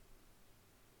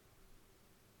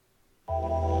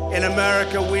In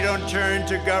America, we don't turn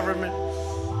to government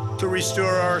to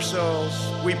restore our souls.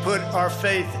 We put our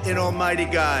faith in Almighty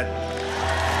God.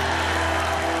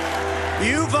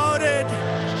 You voted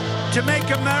to make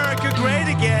America great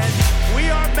again. We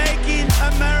are making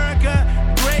America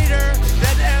greater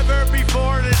than ever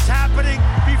before, and it's happening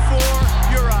before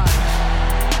your eyes.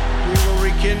 We will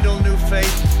rekindle new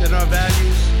faith in our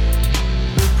values,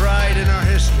 new pride in our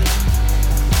history,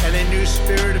 and a new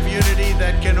spirit of unity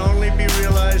that can only be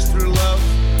realized through love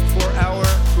for our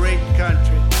great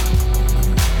country.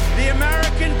 The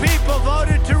American people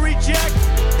voted to reject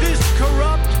this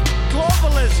corrupt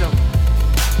globalism.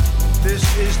 This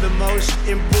is the most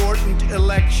important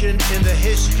election in the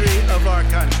history of our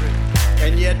country.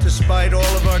 And yet, despite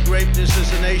all of our greatness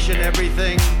as a nation,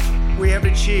 everything we have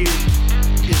achieved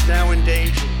is now in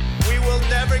danger. We will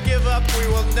never give up. We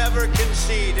will never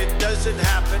concede. It doesn't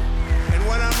happen. And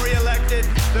when I'm reelected,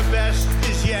 the best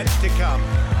is yet to come.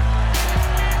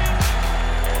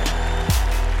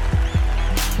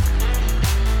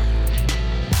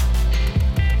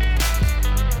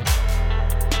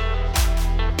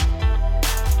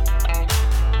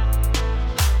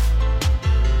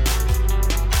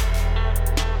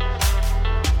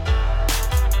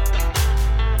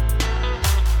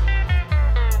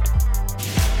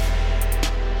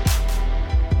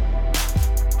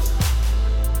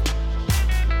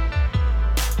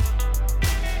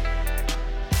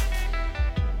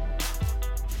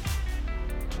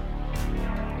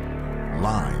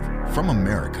 From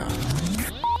America,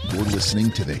 you're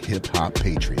listening to the Hip Hop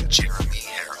Patriot, Jeremy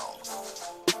Herrell.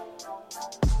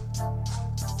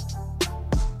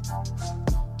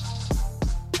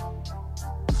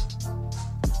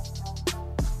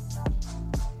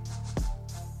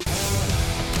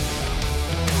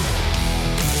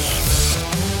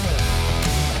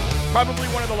 Probably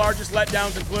one of the largest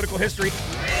letdowns in political history.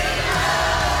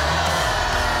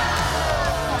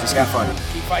 Just have fun.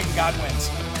 Keep fighting, God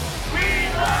wins. We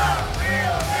love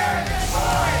real American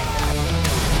boys!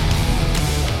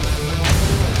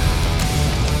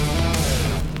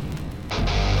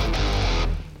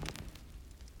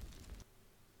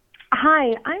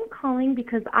 Hi, I'm calling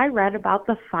because I read about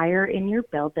the fire in your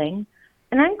building,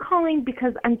 and I'm calling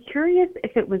because I'm curious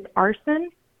if it was arson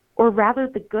or rather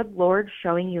the good Lord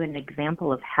showing you an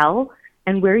example of hell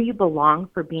and where you belong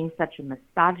for being such a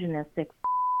misogynistic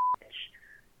bitch.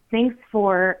 Thanks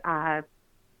for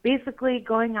basically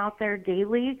going out there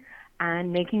daily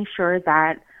and making sure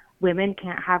that women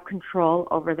can't have control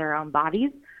over their own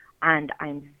bodies. And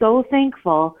I'm so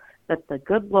thankful that the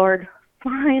good Lord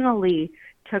finally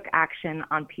took action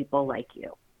on people like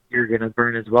you. You're going to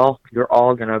burn as well. You're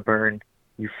all going to burn.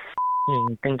 You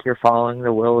think you're following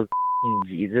the will of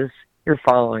Jesus? You're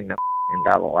following the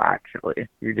devil, actually.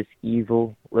 You're just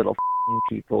evil little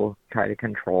people try to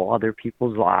control other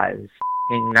people's lives.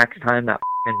 And next time that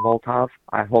Molotov,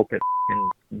 I hope it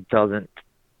doesn't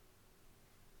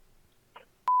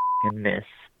miss.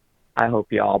 I hope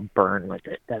you all burn with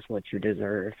it. That's what you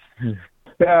deserve.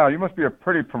 Yeah, you must be a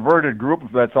pretty perverted group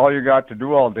if that's all you got to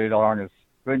do all day long is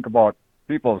think about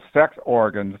people's sex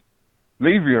organs.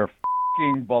 Leave your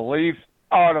f***ing beliefs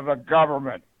out of the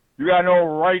government. You got no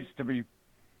rights to be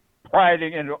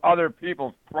prying into other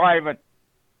people's private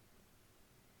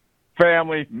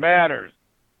family matters.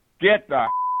 Get the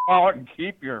out and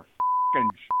keep your f***ing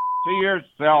to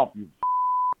yourself, you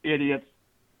idiots.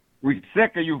 We're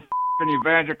sick of you f***ing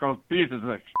evangelical pieces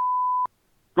of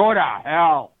Go to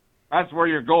hell. That's where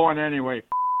you're going anyway.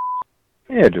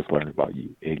 Yeah, just learned about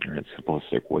you ignorant,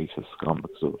 simplistic waste of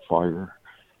scumbags of the fire.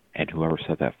 And whoever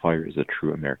set that fire is a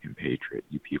true American patriot.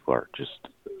 You people are just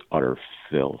utter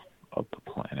filth of the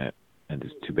planet. And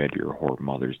it's too bad your whore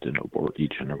mothers didn't abort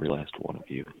each and every last one of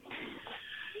you.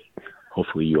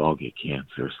 Hopefully you all get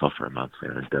cancer, suffer immensely,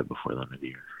 and are dead before the end of the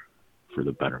year. For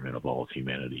the betterment of all of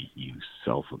humanity, you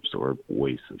self-absorbed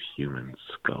waste of human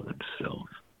scum and filth.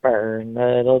 Burn,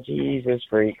 little Jesus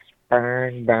freaks.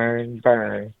 Burn, burn,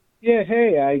 burn. Yeah,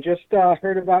 hey, I just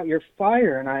heard about your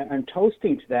fire, and I'm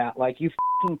toasting to that. Like, you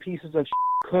f***ing pieces of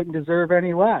couldn't deserve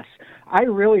any less. I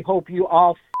really hope you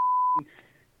all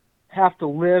have to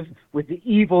live with the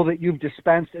evil that you've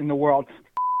dispensed in the world.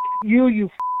 You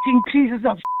f***ing pieces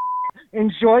of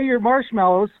enjoy your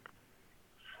marshmallows.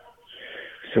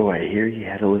 So I hear you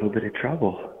had a little bit of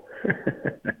trouble.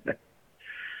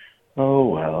 Oh,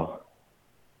 well.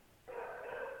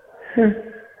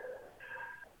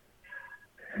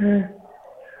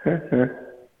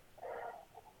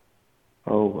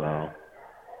 Oh, well.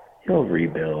 He'll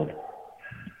rebuild.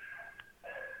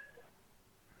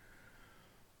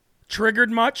 Triggered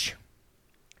much?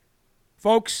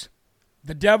 Folks,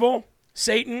 the devil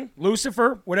Satan,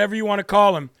 Lucifer, whatever you want to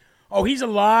call him. Oh, he's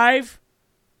alive,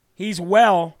 he's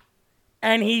well,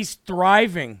 and he's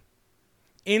thriving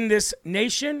in this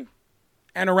nation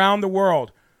and around the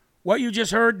world. What you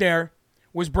just heard there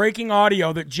was breaking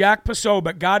audio that Jack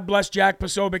Posobiec, God bless Jack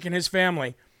Posobiec and his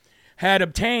family, had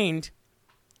obtained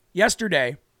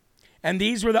yesterday. And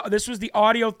this was the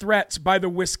audio threats by the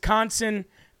Wisconsin,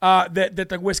 that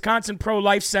the Wisconsin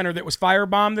Pro-Life Center that was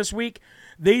firebombed this week.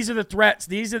 These are the threats.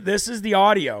 This is the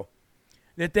audio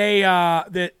that they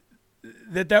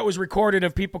that was recorded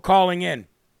of people calling in.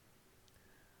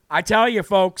 I tell you,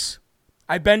 folks,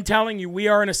 I've been telling you, we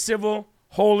are in a civil,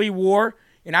 holy war.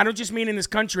 And I don't just mean in this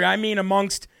country. I mean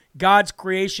amongst God's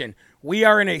creation. We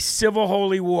are in a civil,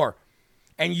 holy war.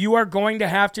 And you are going to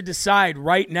have to decide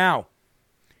right now.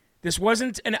 This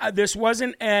wasn't something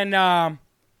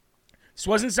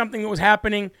that was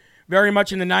happening very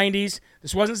much in the 90s.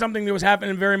 This wasn't something that was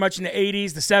happening very much in the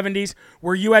 80s, the 70s,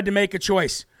 where you had to make a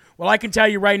choice. Well, I can tell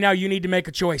you right now, you need to make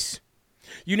a choice.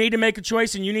 You need to make a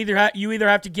choice, and you either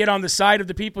have to get on the side of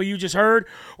the people you just heard,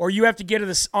 or you have to get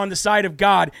on the side of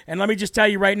God. And let me just tell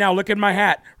you right now, look at my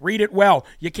hat. Read it well.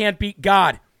 You can't beat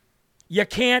God. You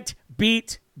can't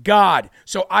beat God.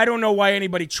 So I don't know why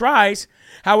anybody tries.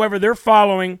 However, they're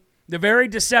following the very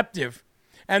deceptive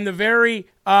and the very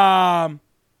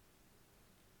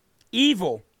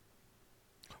evil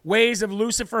ways of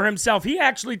Lucifer himself. He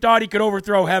actually thought he could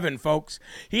overthrow heaven, folks.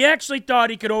 He actually thought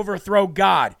he could overthrow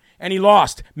God. And he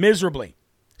lost miserably.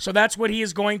 So that's what he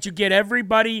is going to get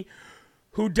everybody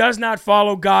who does not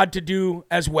follow God to do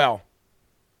as well.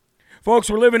 Folks,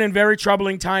 we're living in very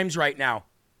troubling times right now.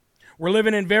 We're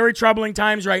living in very troubling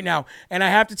times right now. And I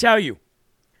have to tell you,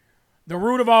 the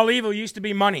root of all evil used to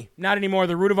be money. Not anymore.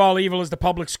 The root of all evil is the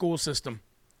public school system.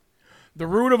 The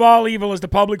root of all evil is the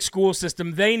public school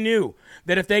system. They knew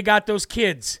that if they got those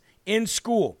kids in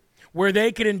school where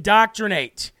they could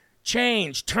indoctrinate,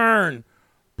 change, turn,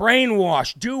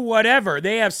 brainwash, do whatever.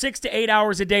 They have 6 to 8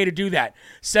 hours a day to do that.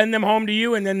 Send them home to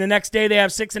you, and then the next day they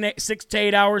have 6 to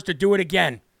 8 hours to do it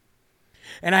again.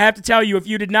 And I have to tell you, if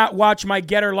you did not watch my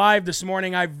Getter Live this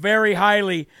morning, I very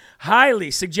highly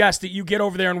suggest that you get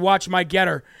over there and watch my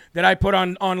Getter that I put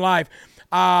on live.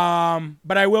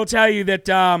 But I will tell you that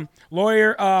my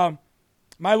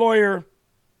lawyer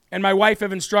and my wife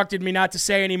have instructed me not to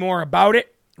say any more about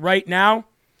it right now.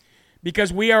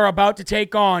 Because we are about to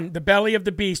take on the belly of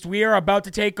the beast. We are about to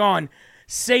take on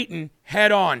Satan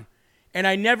head on. And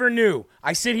I never knew.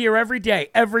 I sit here every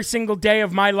day, every single day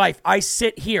of my life. I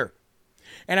sit here.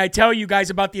 And I tell you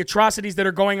guys about the atrocities that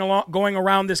are going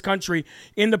around this country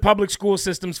in the public school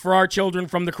systems for our children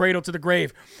from the cradle to the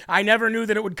grave. I never knew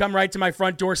that it would come right to my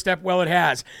front doorstep. Well, it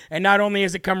has. And not only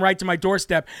has it come right to my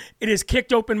doorstep, it has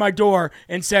kicked open my door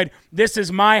and said, "This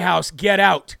is my house. Get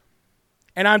out."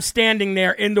 And I'm standing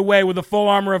there in the way with the full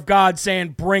armor of God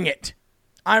saying, "Bring it."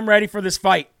 I'm ready for this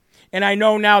fight. And I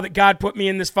know now that God put me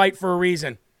in this fight for a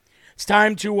reason. It's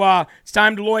time to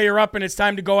lawyer up, and it's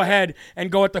time to go ahead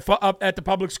and go at the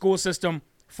public school system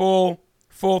full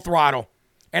throttle.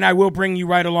 And I will bring you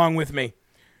right along with me.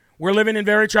 We're living in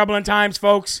very troubling times,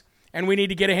 folks, and we need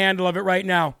to get a handle of it right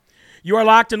now. You are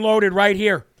locked and loaded right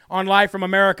here on Live from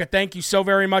America. Thank you so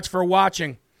very much for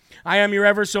watching. I am your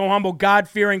ever so humble,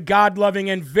 God-fearing, God-loving,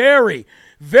 and very,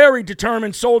 very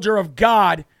determined soldier of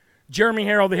God, Jeremy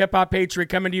Harrell, the hip-hop patriot,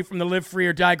 coming to you from the Live Free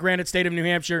or Die Granite state of New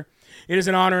Hampshire. It is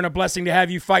an honor and a blessing to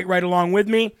have you fight right along with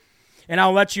me, and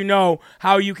I'll let you know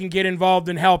how you can get involved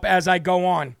and help as I go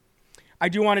on. I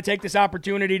do want to take this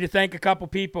opportunity to thank a couple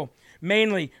people,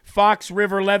 mainly Fox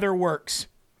River Leather Works.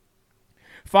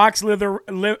 Fox River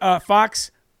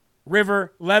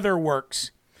Leather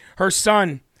Works. Her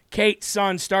son, Kate's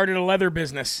son, started a leather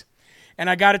business. And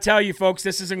I got to tell you, folks,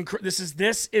 this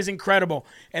is incredible.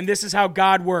 And this is how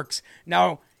God works.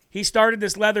 Now, he started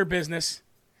this leather business,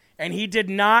 and he did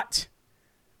not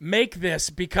make this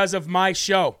because of my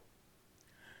show.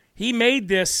 He made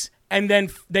this, and then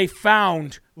they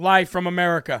found Live from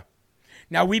America.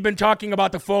 Now, we've been talking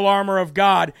about the full armor of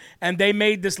God, and they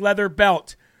made this leather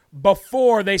belt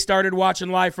before they started watching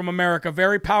Live from America.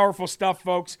 Very powerful stuff,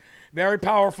 folks. Very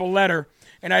powerful letter.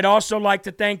 And I'd also like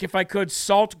to thank, if I could,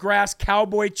 Saltgrass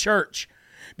Cowboy Church,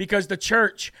 because the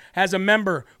church has a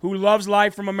member who loves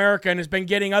Live from America and has been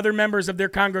getting other members of their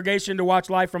congregation to watch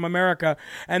Live from America,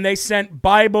 and they sent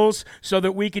Bibles so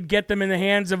that we could get them in the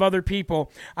hands of other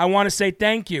people. I want to say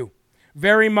thank you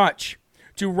very much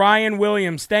to Ryan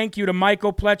Williams. Thank you to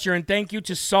Michael Pletcher, and thank you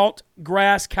to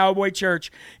Saltgrass Cowboy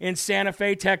Church in Santa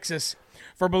Fe, Texas,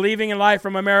 for believing in Live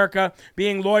from America,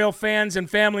 being loyal fans and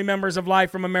family members of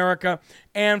Live from America,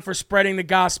 and for spreading the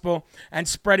gospel and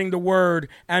spreading the word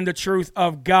and the truth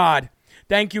of God.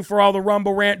 Thank you for all the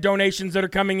Rumble Rant donations that are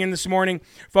coming in this morning.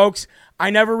 Folks, I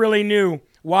never really knew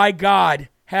why God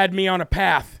had me on a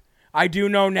path. I do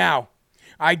know now.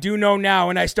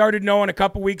 And I started knowing a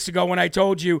couple weeks ago when I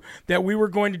told you that we were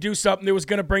going to do something that was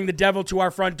going to bring the devil to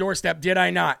our front doorstep. Did I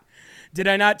not? Did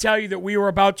I not tell you that we were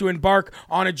about to embark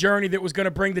on a journey that was going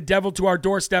to bring the devil to our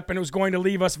doorstep and it was going to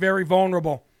leave us very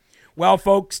vulnerable? Well,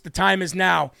 folks, the time is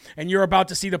now, and you're about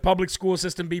to see the public school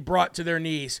system be brought to their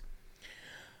knees.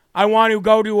 I want to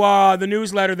go to the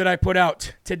newsletter that I put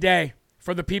out today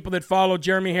for the people that follow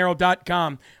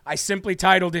JeremyHerald.com. I simply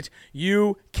titled it,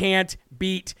 You Can't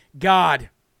Beat God.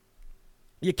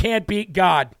 You can't beat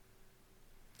God.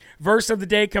 Verse of the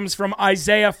day comes from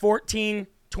Isaiah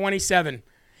 14:27.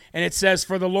 And it says,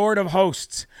 For the Lord of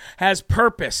hosts has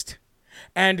purposed,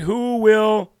 and who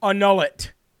will annul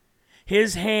it?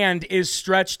 His hand is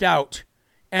stretched out,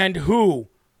 and who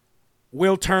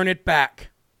will turn it back?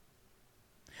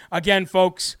 Again,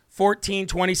 folks,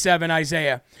 14:27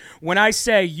 Isaiah. When I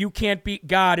say you can't beat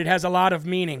God, it has a lot of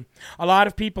meaning. A lot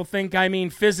of people think I mean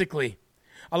physically.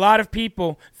 A lot of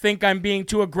people think I'm being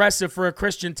too aggressive for a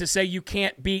Christian to say you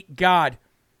can't beat God.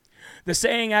 The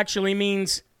saying actually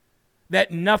means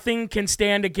that nothing can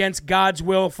stand against God's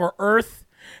will for earth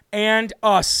and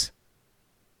us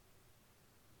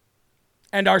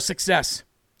and our success.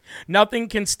 Nothing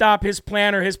can stop his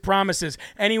plan or his promises.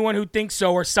 Anyone who thinks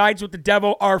so or sides with the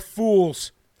devil are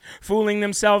fools, fooling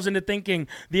themselves into thinking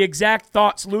the exact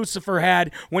thoughts Lucifer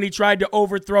had when he tried to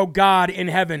overthrow God in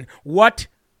heaven. What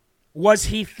was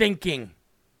he thinking?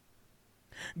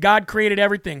 God created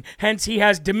everything. Hence, he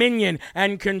has dominion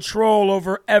and control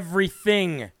over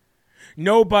everything.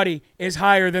 Nobody is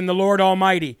higher than the Lord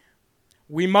Almighty.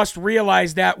 We must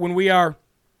realize that when we are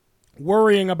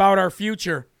worrying about our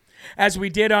future, as we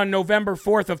did on November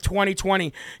 4th of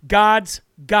 2020. God's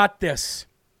got this.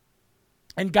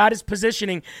 And God is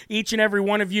positioning each and every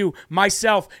one of you,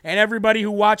 myself, and everybody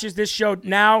who watches this show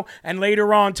now and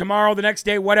later on, tomorrow, the next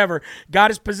day, whatever.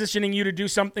 God is positioning you to do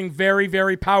something very,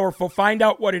 very powerful. Find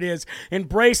out what it is.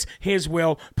 Embrace his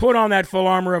will. Put on that full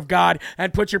armor of God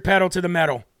and put your pedal to the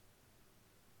metal.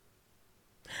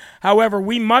 However,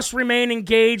 we must remain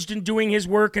engaged in doing his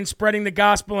work and spreading the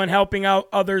gospel and helping out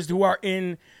others who are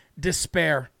in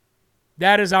despair.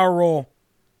 That is our role.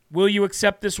 Will you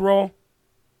accept this role?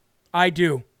 I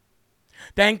do.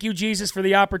 Thank you, Jesus, for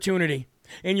the opportunity.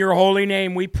 In your holy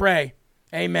name we pray.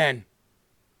 Amen.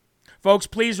 Folks,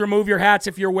 please remove your hats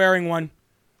if you're wearing one.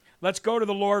 Let's go to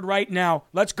the Lord right now.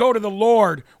 Let's go to the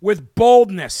Lord with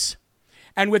boldness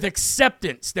and with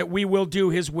acceptance that we will do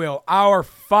his will. Our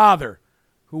Father,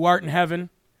 who art in heaven,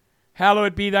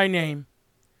 hallowed be thy name.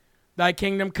 Thy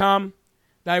kingdom come,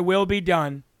 thy will be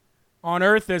done, on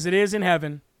earth as it is in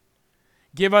heaven.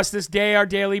 Give us this day our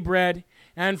daily bread,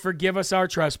 and forgive us our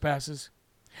trespasses,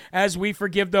 as we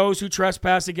forgive those who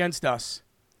trespass against us.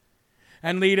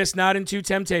 And lead us not into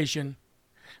temptation,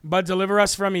 but deliver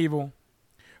us from evil.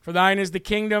 For thine is the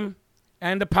kingdom,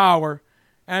 and the power,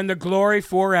 and the glory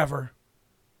forever.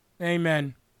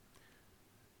 Amen.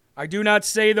 I do not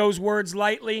say those words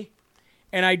lightly,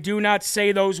 and I do not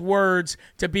say those words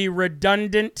to be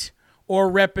redundant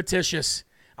or repetitious.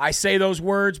 I say those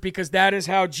words because that is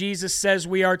how Jesus says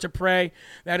we are to pray.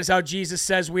 That is how Jesus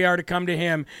says we are to come to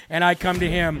him. And I come to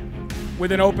him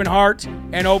with an open heart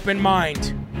and open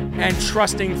mind and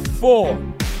trusting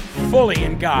fully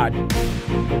in God.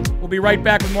 We'll be right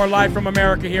back with more Live from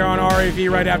America here on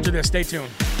RAV right after this. Stay tuned.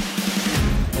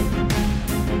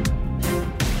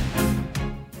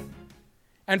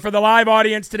 And for the live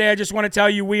audience today, I just want to tell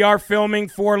you we are filming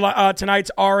for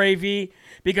tonight's RAV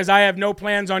because I have no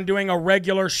plans on doing a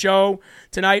regular show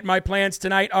tonight. My plans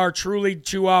tonight are truly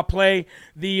to play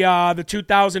the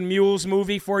 2000 Mules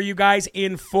movie for you guys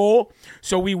in full.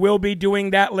 So we will be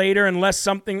doing that later unless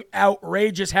something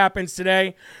outrageous happens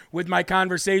today with my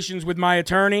conversations with my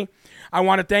attorney. I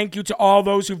want to thank you to all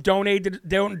those who've donated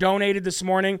this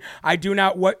morning. I do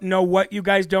not know what you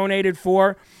guys donated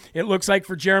for. It looks like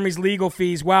for Jeremy's legal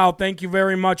fees. Wow, thank you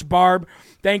very much, Barb.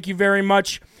 Thank you very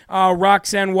much,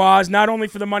 Roxanne Waz, not only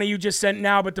for the money you just sent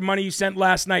now, but the money you sent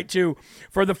last night, too,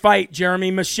 for the fight, Jeremy.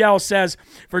 Michelle says,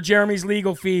 for Jeremy's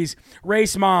legal fees.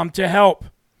 Race Mom, to help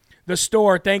the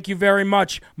store, thank you very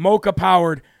much. Mocha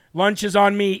Powered, lunch is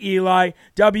on me, Eli.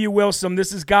 W. Wilson,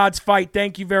 this is God's fight,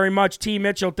 thank you very much. T.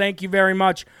 Mitchell, thank you very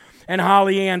much. And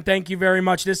Holly Ann, thank you very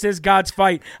much. This is God's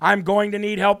fight. I'm going to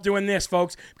need help doing this,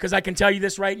 folks, because I can tell you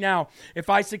this right now. If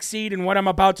I succeed in what I'm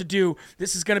about to do,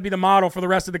 this is going to be the model for the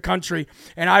rest of the country.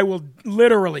 And I will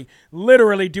literally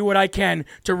do what I can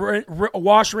to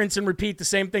wash, rinse, and repeat the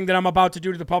same thing that I'm about to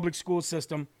do to the public school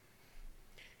system.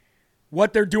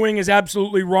 What they're doing is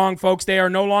absolutely wrong, folks. They are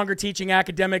no longer teaching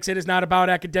academics. It is not about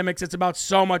academics. It's about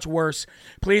so much worse.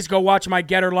 Please go watch my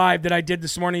Getter Live that I did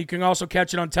this morning. You can also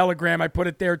catch it on Telegram. I put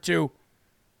it there too.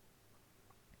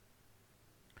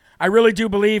 I really do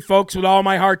believe, folks, with all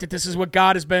my heart that this is what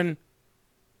God has been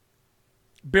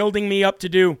building me up to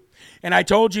do. And I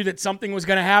told you that something was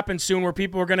going to happen soon where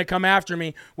people were going to come after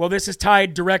me. Well, this is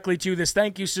tied directly to this.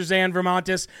 Thank you, Suzanne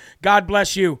Vermontis. God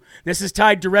bless you. This is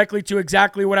tied directly to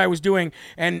exactly what I was doing.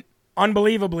 And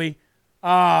unbelievably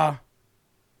and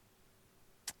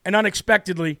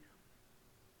unexpectedly,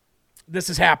 this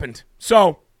has happened.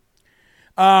 So,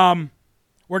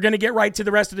 we're going to get right to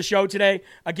the rest of the show today.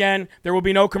 Again, there will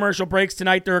be no commercial breaks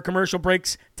tonight. There are commercial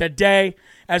breaks today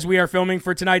as we are filming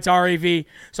for tonight's RAV.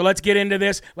 So let's get into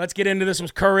this. Let's get into this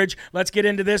with courage. Let's get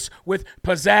into this with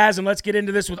pizzazz, and let's get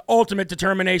into this with ultimate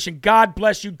determination. God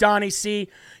bless you, Donnie C.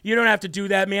 You don't have to do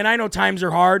that, man. I know times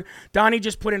are hard. Donnie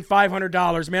just put in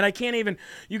 $500, man. I can't even,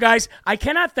 you guys, I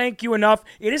cannot thank you enough.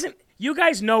 It isn't, you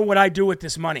guys know what I do with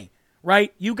this money,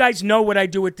 right? You guys know what I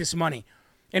do with this money.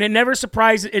 And it never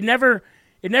surprises,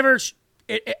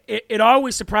 it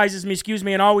always surprises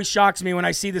me, and always shocks me when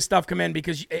I see this stuff come in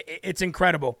because it's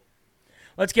incredible.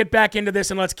 Let's get back into this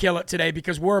and let's kill it today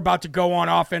because we're about to go on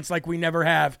offense like we never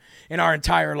have in our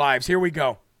entire lives. Here we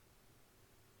go.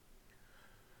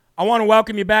 I want to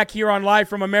welcome you back here on Live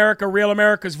from America, Real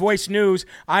America's Voice News.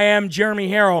 I am Jeremy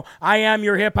Harrell. I am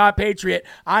your hip-hop patriot.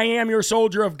 I am your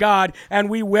soldier of God, and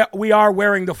we are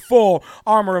wearing the full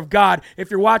armor of God.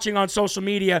 If you're watching on social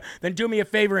media, then do me a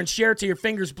favor and share till your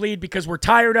fingers bleed because we're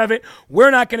tired of it.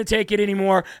 We're not going to take it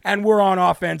anymore, and we're on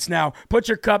offense now. Put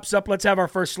your cups up. Let's have our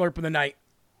first slurp of the night.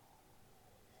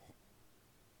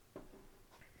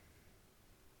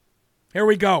 Here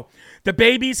we go. The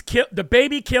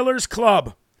Baby Killers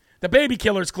Club. The Baby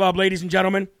Killers Club, ladies and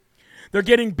gentlemen. They're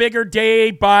getting bigger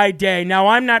day by day. Now,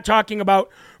 I'm not talking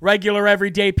about regular,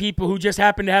 everyday people who just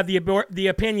happen to have the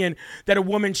opinion that a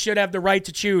woman should have the right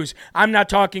to choose. I'm not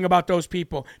talking about those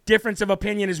people. Difference of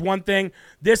opinion is one thing.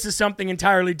 This is something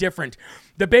entirely different.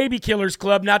 The Baby Killers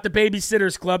Club, not the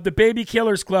Babysitters Club. The Baby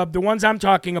Killers Club, the ones I'm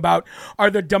talking about,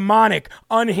 are the demonic,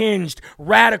 unhinged,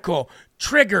 radical,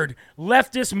 triggered,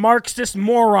 leftist, Marxist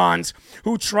morons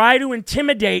who try to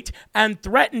intimidate and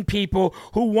threaten people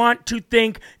who want to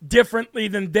think differently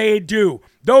than they do.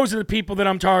 Those are the people that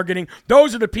I'm targeting.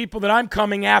 Those are the people that I'm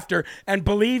coming after. And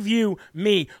believe you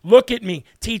me, look at me,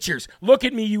 teachers. Look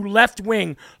at me, you left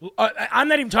wing. I'm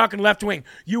not even talking left wing.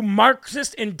 You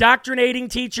Marxist indoctrinating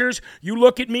teachers, you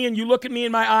look at me and you look at me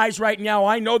in my eyes right now.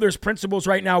 I know there's principals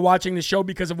right now watching the show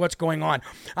because of what's going on.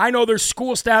 I know there's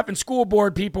school staff and school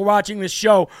board people watching this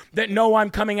show that know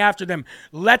I'm coming after them.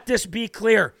 Let this be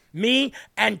clear. Me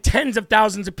and tens of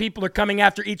thousands of people are coming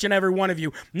after each and every one of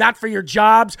you. Not for your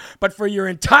jobs, but for your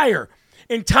entire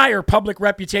public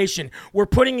reputation. We're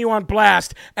putting you on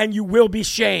blast, and you will be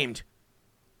shamed.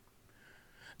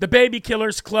 The Baby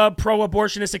Killers Club,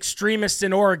 pro-abortionist extremists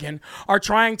in Oregon, are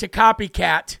trying to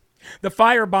copycat the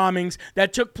fire bombings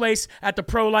that took place at the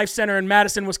Pro-Life Center in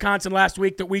Madison, Wisconsin last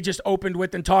week that we just opened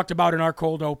with and talked about in our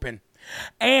cold open.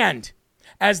 And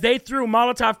as they threw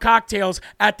Molotov cocktails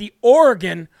at the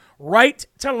Oregon Right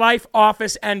to Life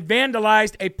office and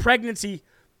vandalized a pregnancy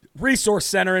resource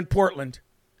center in Portland.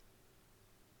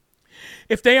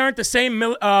 If they aren't the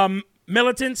same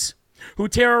militants who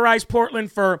terrorized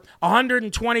Portland for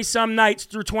 120-some nights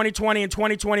through 2020 and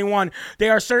 2021,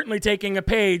 they are certainly taking a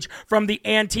page from the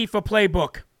Antifa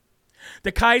playbook.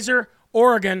 The Kaiser,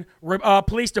 Oregon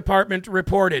Police Department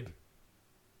reported.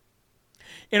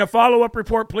 In a follow-up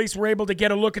report, police were able to get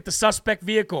a look at the suspect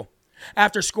vehicle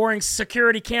after scoring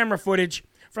security camera footage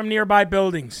from nearby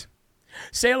buildings.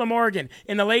 Salem, Oregon,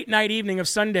 in the late night evening of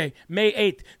Sunday, May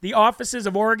 8th, the offices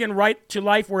of Oregon Right to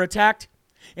Life were attacked.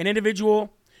 An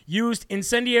individual used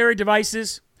incendiary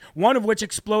devices, one of which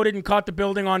exploded and caught the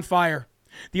building on fire.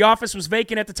 The office was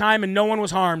vacant at the time and no one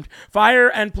was harmed. Fire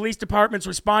and police departments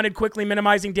responded quickly,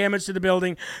 minimizing damage to the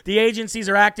building. The agencies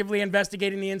are actively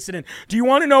investigating the incident. Do you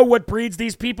want to know what breeds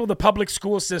these people? The public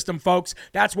school system, folks.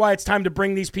 That's why it's time to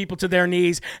bring these people to their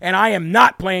knees, and I am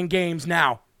not playing games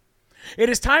now. It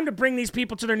is time to bring these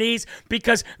people to their knees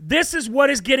because this is what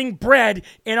is getting bred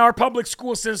in our public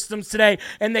school systems today,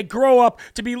 and they grow up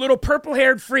to be little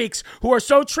purple-haired freaks who are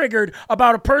so triggered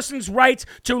about a person's right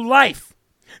to life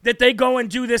that they go and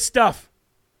do this stuff.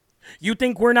 You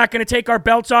think we're not going to take our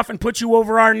belts off and put you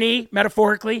over our knee,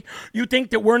 metaphorically? You think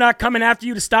that we're not coming after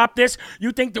you to stop this?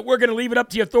 You think that we're going to leave it up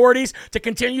to the authorities to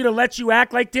continue to let you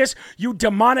act like this? You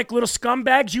demonic little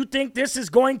scumbags, you think this is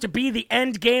going to be the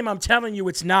end game? I'm telling you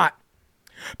it's not.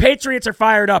 Patriots are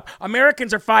fired up.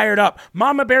 Americans are fired up.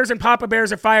 Mama bears and Papa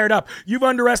bears are fired up. You've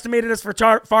underestimated us for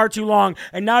far too long,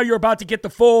 and now you're about to get the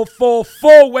full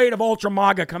weight of Ultra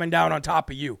MAGA coming down on top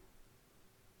of you.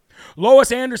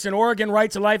 Lois Anderson, Oregon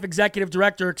Right to Life Executive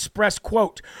Director, expressed,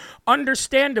 quote,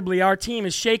 "Understandably, our team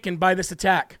is shaken by this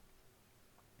attack.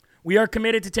 We are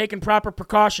committed to taking proper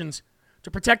precautions to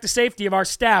protect the safety of our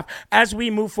staff as we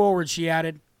move forward," she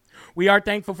added. "We are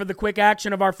thankful for the quick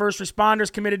action of our first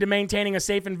responders committed to maintaining a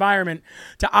safe environment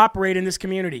to operate in this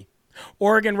community.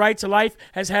 Oregon Right to Life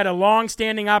has had a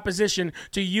long-standing opposition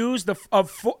to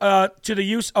the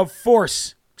use of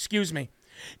force,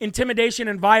 intimidation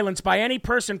and violence by any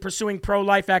person pursuing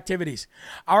pro-life activities.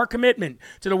 Our commitment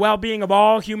to the well-being of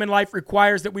all human life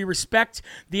requires that we respect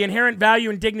the inherent value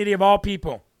and dignity of all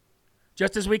people.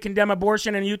 Just as we condemn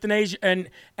abortion and euthanasia,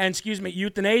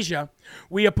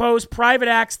 we oppose private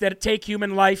acts that take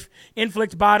human life,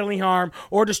 inflict bodily harm,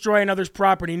 or destroy another's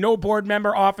property. No board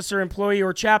member, officer, employee,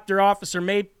 or chapter officer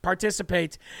may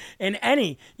participate in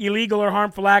any illegal or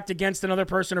harmful act against another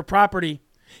person or property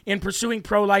in pursuing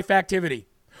pro-life activity.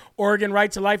 Oregon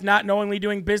Right to Life not knowingly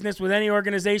doing business with any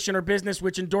organization or business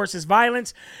which endorses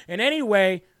violence in any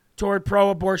way toward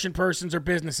pro-abortion persons or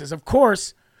businesses." Of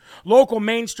course, local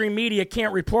mainstream media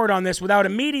can't report on this without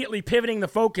immediately pivoting the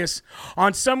focus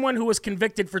on someone who was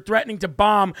convicted for threatening to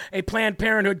bomb a Planned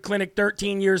Parenthood clinic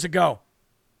 13 years ago.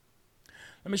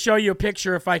 Let me show you a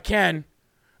picture, if I can,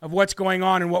 of what's going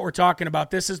on and what we're talking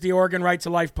about. This is the Oregon Right to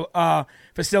Life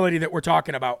facility that we're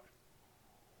talking about.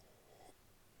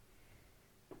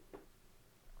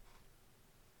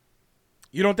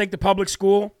 You don't think the public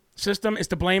school system is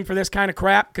to blame for this kind of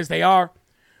crap? Because they are.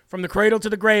 From the cradle to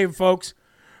the grave, folks.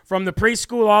 From the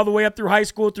preschool all the way up through high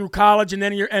school, through college, and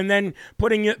then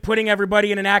putting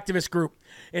everybody in an activist group.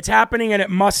 It's happening, and it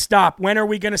must stop. When are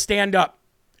we going to stand up?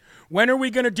 When are we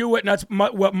going to do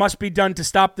what must be done to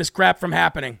stop this crap from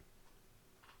happening?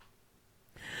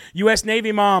 U.S.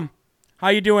 Navy mom, how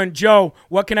you doing? Joe,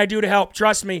 what can I do to help?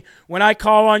 Trust me, when I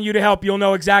call on you to help, you'll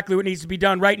know exactly what needs to be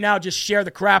done. Right now, just share the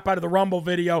crap out of the Rumble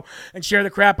video and share the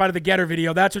crap out of the Getter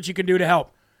video. That's what you can do to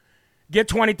help. Get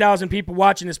 20,000 people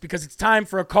watching this because it's time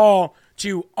for a call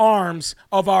to arms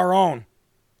of our own.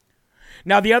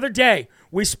 Now, the other day,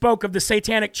 we spoke of the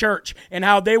Satanic Church and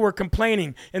how they were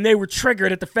complaining and they were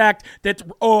triggered at the fact that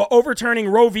overturning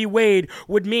Roe v. Wade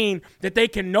would mean that they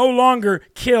can no longer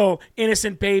kill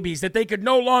innocent babies, that they could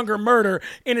no longer murder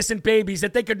innocent babies,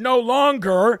 that they could no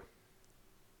longer,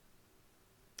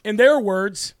 in their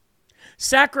words,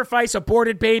 sacrifice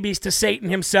aborted babies to Satan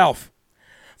himself.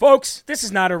 Folks, this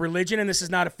is not a religion and this is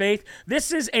not a faith.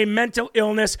 This is a mental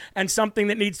illness and something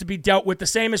that needs to be dealt with, the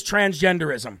same as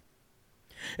transgenderism.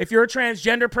 If you're a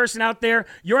transgender person out there,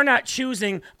 you're not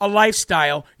choosing a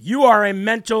lifestyle. You are a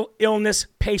mental illness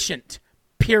patient,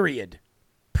 period.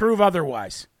 Prove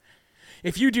otherwise.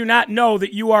 If you do not know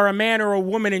that you are a man or a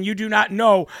woman and you do not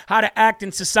know how to act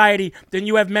in society, then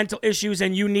you have mental issues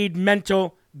and you need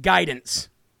mental guidance.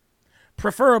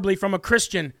 Preferably from a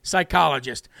Christian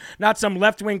psychologist, not some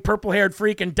left-wing purple-haired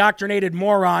freak indoctrinated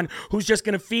moron who's just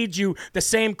going to feed you the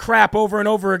same crap over and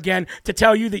over again to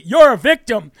tell you that you're a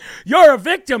victim. You're a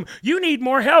victim. You need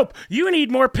more help. You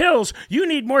need more pills. You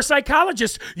need more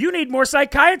psychologists. You need more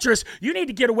psychiatrists. You need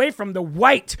to get away from the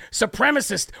white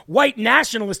supremacist, white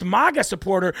nationalist MAGA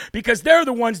supporter because they're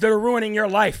the ones that are ruining your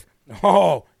life.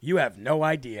 Oh, you have no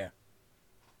idea.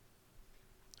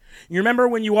 You remember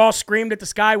when you all screamed at the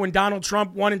sky when Donald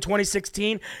Trump won in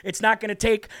 2016? It's not going to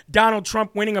take Donald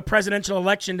Trump winning a presidential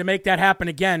election to make that happen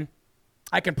again.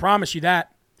 I can promise you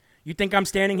that. You think I'm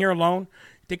standing here alone?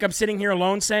 You think I'm sitting here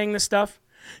alone saying this stuff?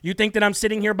 You think that I'm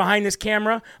sitting here behind this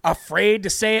camera afraid to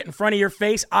say it in front of your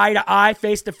face, eye to eye,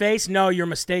 face to face? No, you're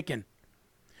mistaken.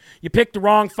 You picked the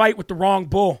wrong fight with the wrong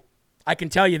bull. I can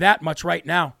tell you that much right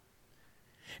now.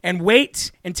 And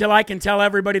wait until I can tell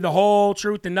everybody the whole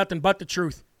truth and nothing but the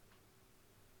truth.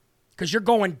 Because you're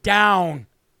going down,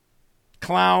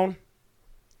 clown.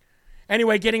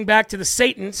 Anyway, getting back to the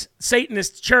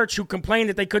Satanist church who complained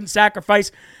that they couldn't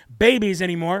sacrifice babies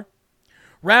anymore.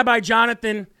 Rabbi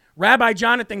Jonathan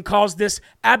calls this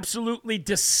absolutely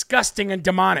disgusting and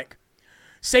demonic.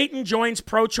 Satan joins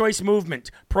pro-choice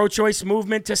movement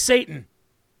to Satan.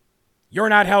 You're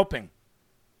not helping.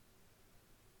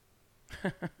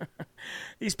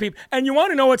 These people. And you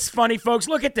want to know what's funny, folks?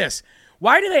 Look at this.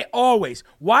 Why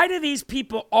do these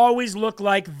people always look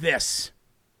like this?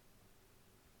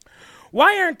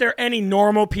 Why aren't there any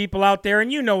normal people out there?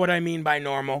 And you know what I mean by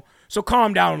normal. So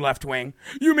calm down, left wing.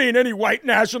 You mean any white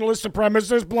nationalist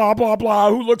supremacist, blah, blah, blah,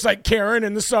 who looks like Karen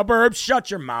in the suburbs? Shut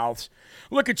your mouths.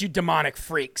 Look at you demonic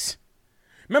freaks.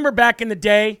 Remember back in the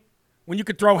day when you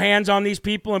could throw hands on these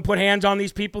people and put hands on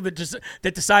these people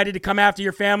that decided to come after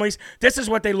your families? This is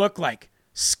what they look like.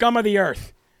 Scum of the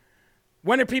earth.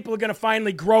 When are people going to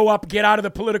finally grow up, get out of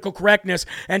the political correctness,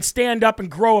 and stand up and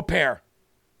grow a pair?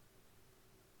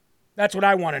 That's what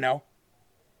I want to know.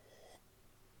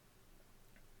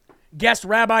 Guest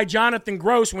Rabbi Jonathan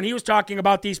Gross, when he was talking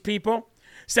about these people,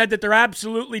 said that they're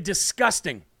absolutely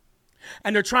disgusting.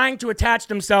 And they're trying to attach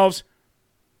themselves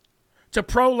to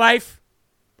pro-choice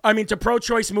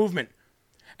movement.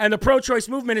 And the pro-choice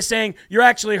movement is saying, you're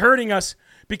actually hurting us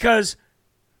because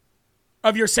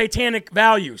of your satanic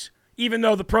values. Even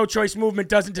though the pro-choice movement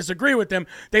doesn't disagree with them,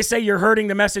 they say you're hurting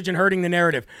the message and hurting the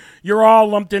narrative. You're all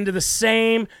lumped into the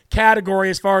same category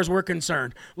as far as we're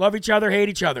concerned. Love each other, hate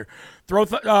each other.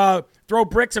 Throw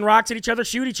bricks and rocks at each other,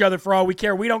 shoot each other for all we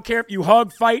care. We don't care if you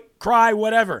hug, fight, cry,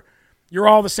 whatever. You're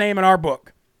all the same in our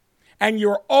book. And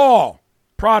you're all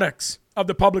products of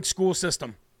the public school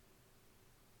system.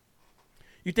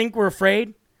 You think we're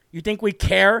afraid? You think we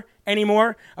care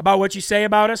anymore about what you say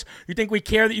about us? You think we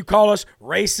care that you call us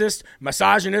racist,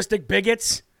 misogynistic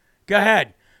bigots? Go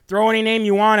ahead. Throw any name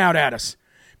you want out at us.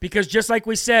 Because just like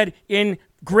we said in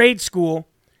grade school,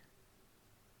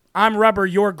 I'm rubber,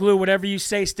 you're glue. Whatever you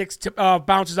say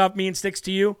bounces off me and sticks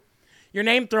to you. Your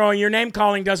name throwing, your name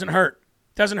calling doesn't hurt.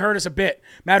 Doesn't hurt us a bit.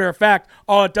 Matter of fact,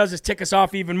 all it does is tick us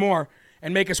off even more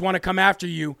and make us want to come after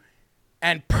you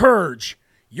and purge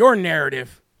your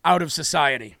narrative out of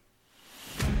society.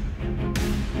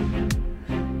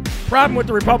 Problem with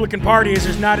the Republican Party is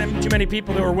there's not too many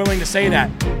people that are willing to say that.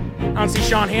 I don't see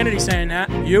Sean Hannity saying that.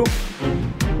 You?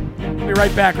 We'll be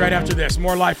right back right after this.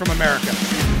 More Live from America.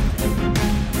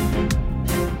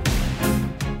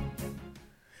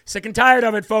 Sick and tired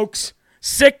of it, folks.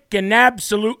 Sick and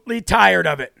absolutely tired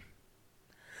of it.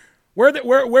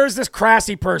 Where's this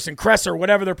Crassy person? Cresser,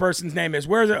 whatever their person's name is.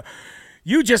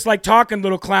 You just like talking,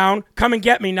 little clown. Come and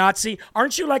get me, Nazi.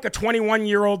 Aren't you like a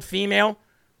 21-year-old female?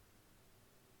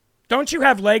 Don't you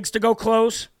have legs to go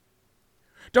close?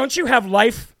 Don't you have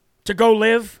life to go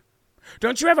live?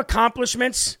 Don't you have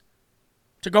accomplishments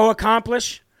to go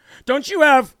accomplish? Don't you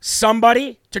have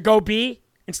somebody to go be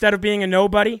instead of being a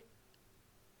nobody?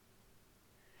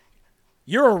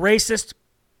 You're a racist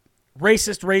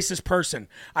person.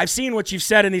 I've seen what you've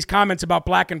said in these comments about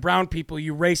black and brown people,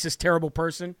 you racist, terrible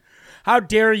person. How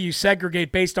dare you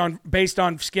segregate based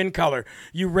on skin color,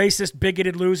 you racist,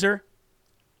 bigoted loser?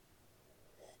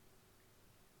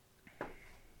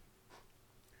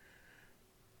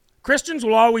 Christians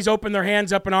will always open their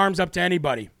hands up and arms up to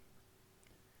anybody.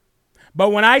 But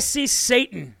when I see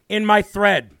Satan in my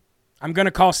thread, I'm going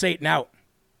to call Satan out.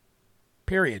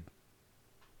 Period.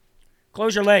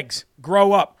 Close your legs.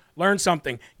 Grow up. Learn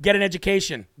something. Get an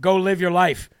education. Go live your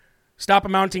life. Stop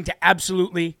amounting to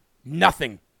absolutely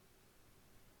nothing.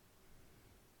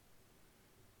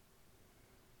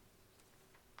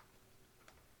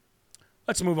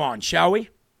 Let's move on, shall we?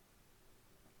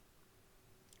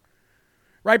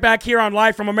 Right back here on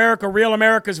Live from America, Real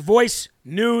America's Voice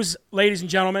News, ladies and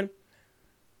gentlemen.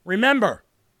 Remember,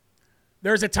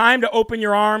 there's a time to open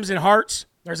your arms and hearts.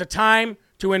 There's a time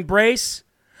to embrace.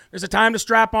 There's a time to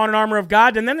strap on an armor of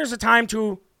God. And then there's a time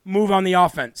to move on the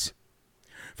offense.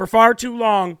 For far too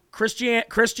long,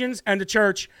 Christians and the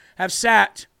church have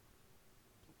sat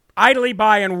idly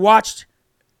by and watched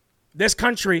this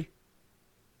country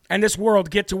and this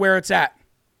world get to where it's at.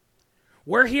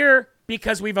 We're here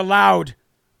because we've allowed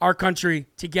our country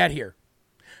to get here.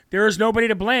 There is nobody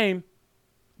to blame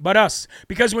but us.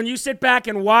 Because when you sit back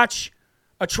and watch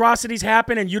atrocities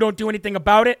happen and you don't do anything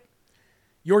about it,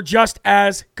 you're just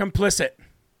as complicit.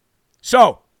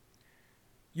 So,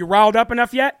 you riled up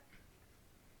enough yet?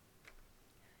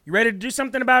 You ready to do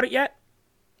something about it yet?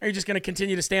 Or are you just going to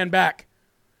continue to stand back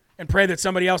and pray that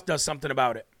somebody else does something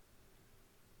about it?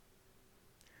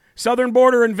 Southern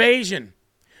border invasion.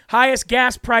 Highest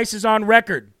gas prices on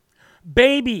record.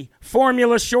 Baby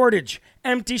formula shortage.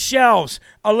 Empty shelves.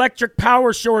 Electric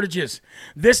power shortages.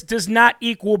 This does not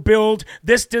equal build.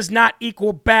 This does not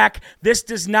equal back. This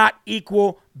does not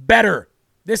equal better.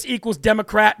 This equals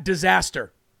Democrat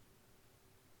disaster.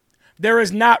 There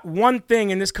is not one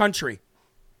thing in this country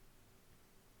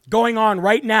going on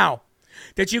right now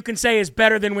that you can say is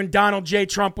better than when Donald J.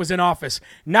 Trump was in office.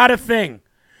 Not a thing.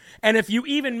 And if you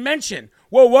even mention,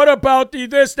 well, what about the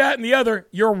this, that, and the other,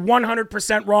 you're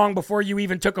 100% wrong before you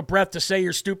even took a breath to say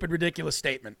your stupid, ridiculous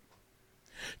statement.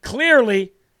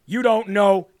 Clearly, you don't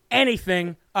know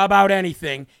anything about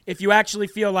anything if you actually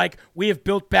feel like we have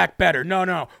built back better.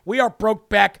 No. We are broke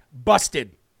back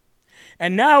busted.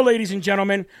 And now, ladies and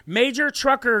gentlemen, major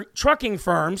trucking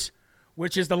firms,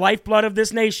 which is the lifeblood of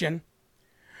this nation,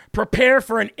 Prepare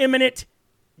for an imminent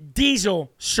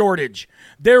diesel shortage.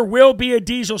 There will be a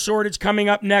diesel shortage coming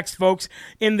up next, folks,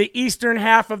 in the eastern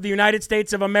half of the United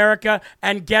States of America.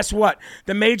 And guess what?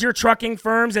 The major trucking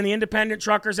firms and the independent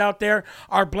truckers out there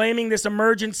are blaming this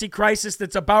emergency crisis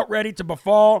that's about ready to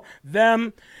befall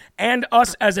them and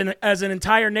us as an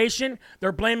entire nation.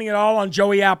 They're blaming it all on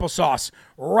Joey Applesauce.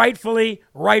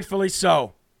 Rightfully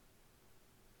so.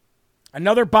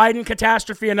 Another Biden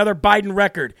catastrophe, another Biden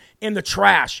record in the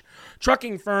trash.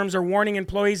 Trucking firms are warning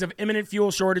employees of imminent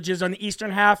fuel shortages on the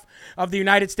eastern half of the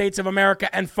United States of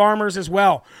America and farmers as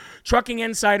well. Trucking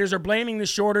insiders are blaming the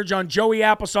shortage on Joey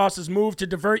Applesauce's move to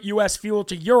divert U.S. fuel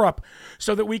to Europe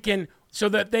so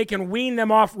that they can wean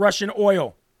them off Russian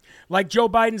oil. Like Joe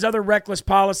Biden's other reckless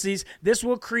policies, this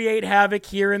will create havoc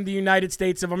here in the United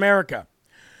States of America.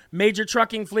 Major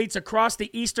trucking fleets across the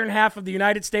eastern half of the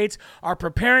United States are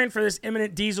preparing for this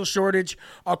imminent diesel shortage,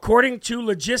 according to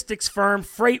logistics firm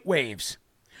FreightWaves.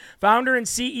 Founder and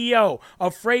CEO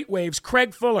of FreightWaves,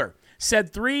 Craig Fuller,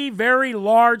 said 3 very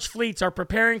large fleets are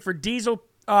preparing for diesel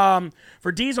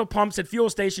pumps at fuel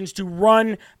stations to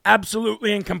run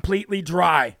absolutely and completely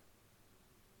dry.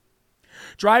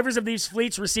 Drivers of these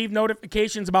fleets received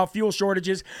notifications about fuel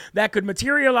shortages that could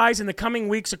materialize in the coming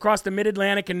weeks across the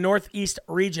Mid-Atlantic and Northeast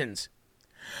regions.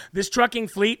 These trucking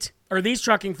fleets,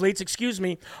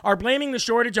 are blaming the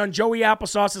shortage on Joey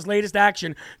Applesauce's latest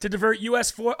action to divert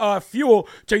U.S. fuel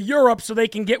to Europe so they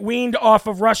can get weaned off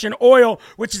of Russian oil,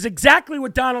 which is exactly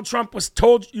what Donald Trump was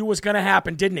told you was going to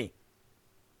happen, didn't he?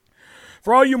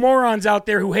 For all you morons out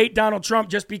there who hate Donald Trump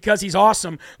just because he's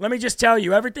awesome, let me just tell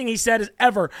you, everything he said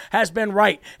has been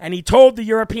right. And he told the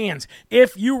Europeans,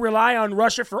 if you rely on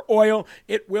Russia for oil,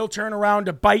 it will turn around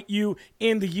to bite you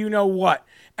in the you-know-what.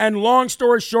 And long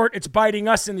story short, it's biting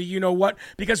us in the you-know-what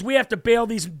because we have to bail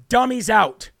these dummies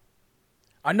out.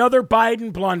 Another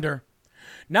Biden blunder.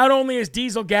 Not only is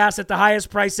diesel gas at the highest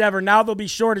price ever, now there'll be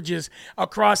shortages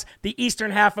across the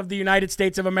eastern half of the United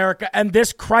States of America. And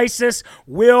this crisis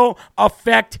will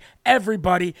affect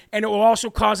everybody, and it will also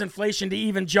cause inflation to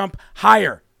even jump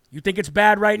higher. You think it's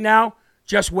bad right now?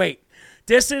 Just wait.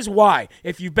 This is why,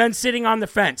 if you've been sitting on the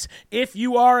fence, if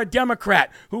you are a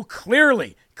Democrat who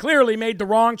clearly made the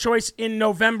wrong choice in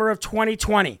November of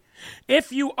 2020,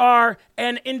 if you are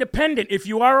an independent, if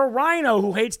you are a rhino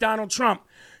who hates Donald Trump,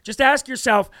 just ask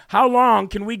yourself, how long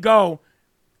can we go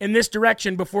in this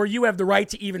direction before you have the right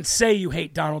to even say you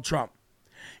hate Donald Trump?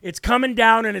 It's coming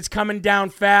down, and it's coming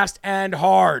down fast and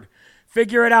hard.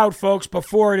 Figure it out, folks,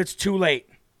 before it's too late.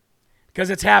 Because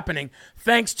it's happening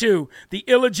thanks to the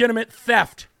illegitimate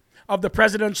theft of the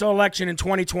presidential election in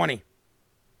 2020.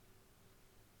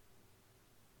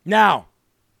 Now,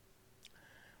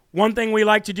 one thing we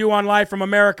like to do on Live from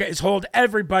America is hold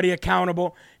everybody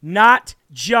accountable, not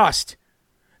just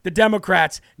the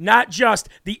Democrats, not just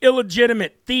the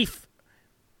illegitimate thief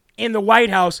in the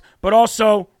White House, but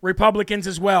also Republicans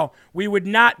as well. We would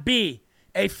not be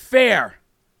a fair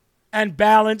and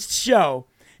balanced show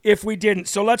if we didn't.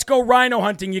 So let's go rhino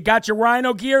hunting. You got your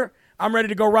rhino gear? I'm ready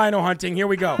to go rhino hunting. Here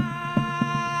we go.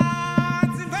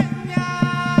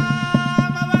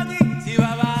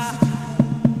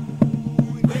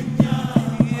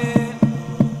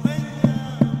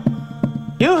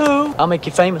 Yoo-hoo! I'll make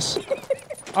you famous.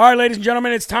 All right, ladies and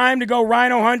gentlemen, it's time to go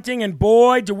rhino hunting, and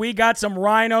boy, do we got some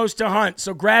rhinos to hunt.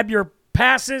 So grab your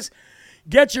passes,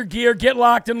 get your gear, get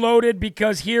locked and loaded,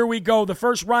 because here we go. The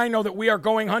first rhino that we are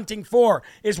going hunting for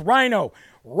is Rhino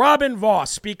Robin Vos,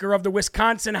 Speaker of the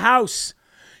Wisconsin House.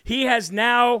 He has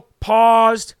now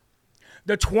paused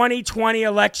the 2020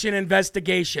 election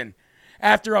investigation.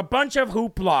 After a bunch of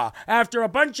hoopla, after a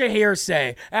bunch of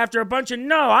hearsay, after a bunch of,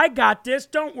 no, I got this,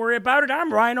 don't worry about it,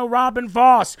 I'm Rhino Robin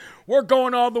Vos. We're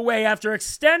going all the way after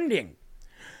extending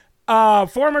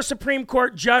former state Supreme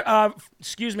Court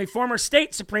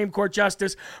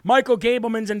Justice Michael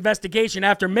Gableman's investigation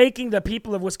after making the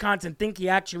people of Wisconsin think he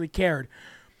actually cared.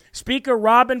 Speaker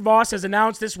Robin Vos has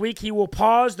announced this week he will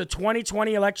pause the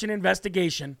 2020 election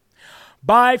investigation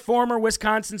by former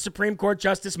Wisconsin Supreme Court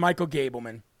Justice Michael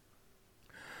Gableman.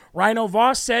 Rhino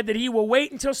Vos said that he will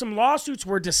wait until some lawsuits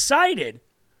were decided,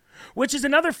 which is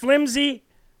another flimsy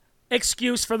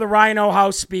excuse for the Rhino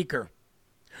House Speaker.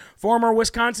 Former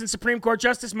Wisconsin Supreme Court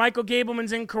Justice Michael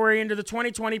Gableman's inquiry into the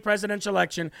 2020 presidential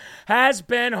election has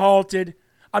been halted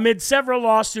amid several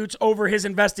lawsuits over his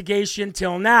investigation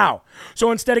till now.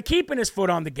 So instead of keeping his foot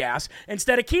on the gas,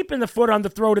 instead of keeping the foot on the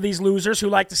throat of these losers who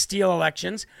like to steal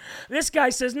elections, this guy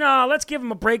says, no, let's give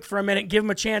him a break for a minute, give him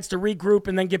a chance to regroup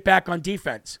and then get back on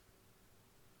defense.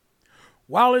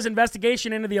 While his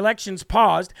investigation into the elections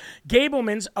paused,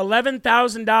 Gableman's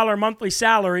 $11,000 monthly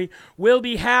salary will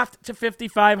be halved to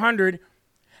 $5,500,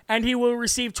 and he will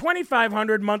receive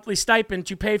 $2,500 monthly stipend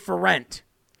to pay for rent.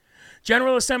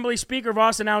 General Assembly Speaker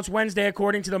Voss announced Wednesday,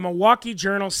 according to the Milwaukee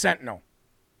Journal-Sentinel,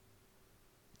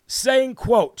 saying,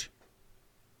 quote,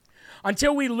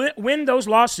 until we win those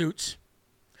lawsuits,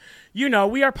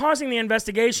 we are pausing the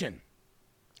investigation.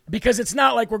 Because it's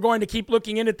not like we're going to keep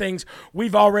looking into things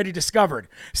we've already discovered,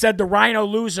 said the Rhino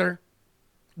loser,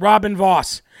 Robin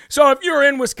Voss. So if you're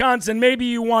in Wisconsin, maybe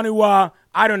you want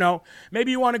to,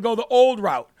 maybe you want to go the old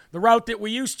route, the route that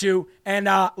we used to, and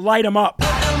light them up.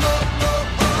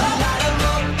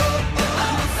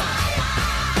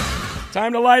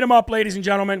 Time to light them up, ladies and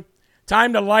gentlemen.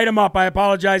 Time to light them up. I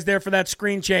apologize there for that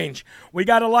screen change. We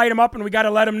got to light them up, and we got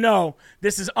to let them know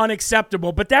this is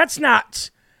unacceptable. But that's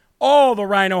not all the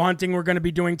rhino hunting we're going to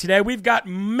be doing today. We've got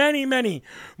many, many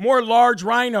more large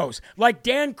rhinos, like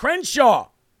Dan Crenshaw.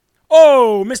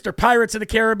 Oh, Mr. Pirates of the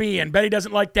Caribbean. Bet he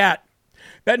doesn't like that.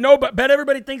 Bet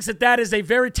everybody thinks that is a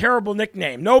very terrible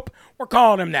nickname. Nope, we're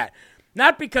calling him that.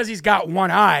 Not because he's got one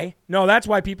eye. No, that's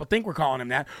why people think we're calling him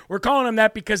that. We're calling him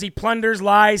that because he plunders,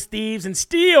 lies, thieves, and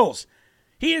steals.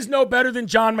 He is no better than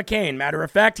John McCain. Matter of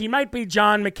fact, he might be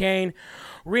John McCain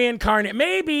reincarnate.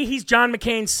 Maybe he's John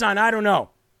McCain's son. I don't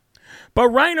know. But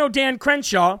Rhino Dan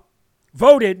Crenshaw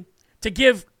voted to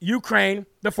give Ukraine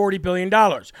the $40 billion.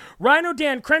 Rhino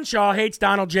Dan Crenshaw hates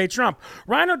Donald J. Trump.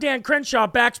 Rhino Dan Crenshaw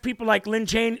backs people like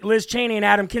Liz Cheney and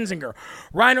Adam Kinzinger.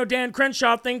 Rhino Dan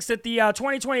Crenshaw thinks that the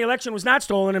 2020 election was not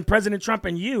stolen, and President Trump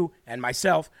and you and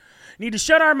myself need to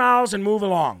shut our mouths and move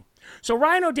along. So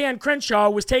Rhino Dan Crenshaw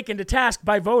was taken to task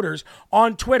by voters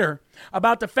on Twitter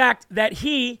about the fact that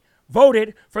he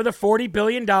voted for the $40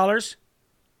 billion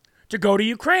to go to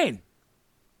Ukraine.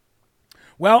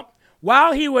 Well,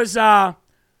 while he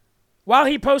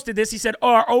posted this, he said,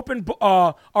 our open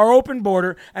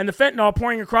border and the fentanyl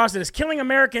pouring across it is killing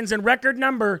Americans in record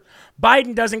number.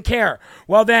 Biden doesn't care.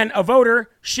 Well, then a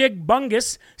voter, Shig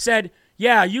Bungus, said,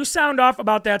 yeah, you sound off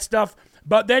about that stuff,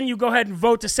 but then you go ahead and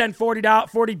vote to send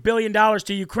 $40 billion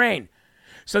to Ukraine.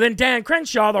 So then Dan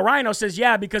Crenshaw, the Rhino, says,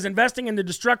 yeah, because investing in the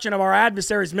destruction of our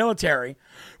adversary's military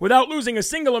without losing a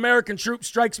single American troop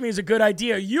strikes me as a good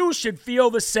idea. You should feel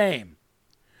the same.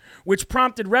 Which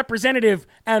prompted Representative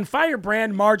and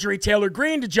firebrand Marjorie Taylor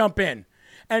Greene to jump in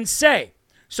and say,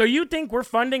 so you think we're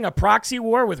funding a proxy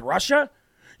war with Russia?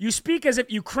 You speak as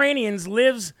if Ukrainians'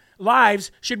 lives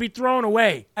should be thrown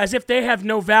away, as if they have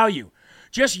no value.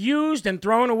 Just used and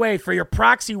thrown away for your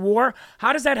proxy war?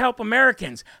 How does that help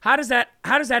Americans? How does that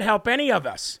help any of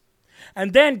us?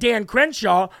 And then Dan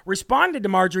Crenshaw responded to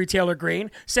Marjorie Taylor Greene,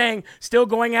 saying, still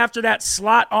going after that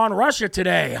slot on Russia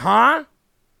today, huh?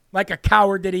 Like a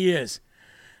coward that he is.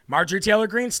 Marjorie Taylor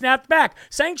Greene snapped back.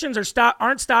 Sanctions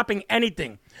aren't stopping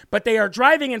anything, but they are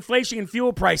driving inflation and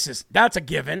fuel prices. That's a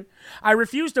given. I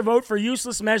refuse to vote for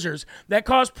useless measures that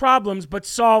cause problems but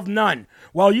solve none.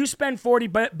 While you spend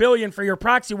 $40 billion for your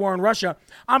proxy war in Russia,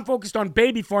 I'm focused on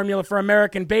baby formula for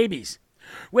American babies.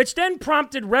 Which then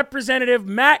prompted Representative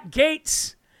Matt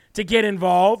Gaetz to get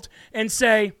involved and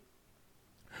say,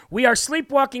 we are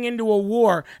sleepwalking into a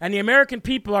war, and the American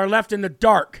people are left in the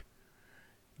dark.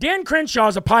 Dan Crenshaw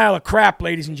is a pile of crap,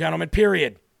 ladies and gentlemen,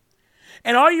 period.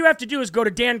 And all you have to do is go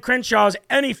to Dan Crenshaw's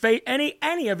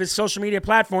any of his social media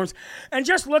platforms and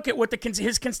just look at what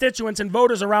his constituents and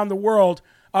voters around the world,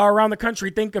 around the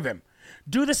country, think of him.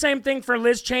 Do the same thing for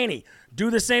Liz Cheney. Do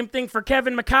the same thing for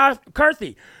Kevin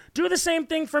McCarthy. Do the same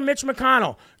thing for Mitch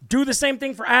McConnell. Do the same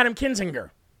thing for Adam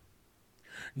Kinzinger.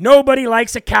 Nobody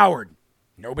likes a coward.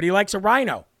 Nobody likes a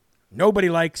rhino. Nobody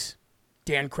likes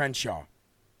Dan Crenshaw.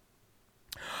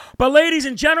 But ladies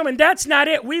and gentlemen, that's not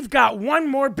it. We've got one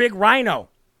more big rhino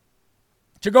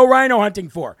to go rhino hunting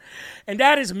for. And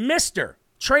that is Mr.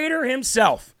 Traitor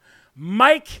himself,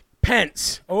 Mike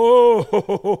Pence.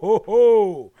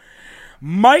 Oh,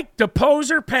 Mike the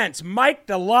poser Pence. Mike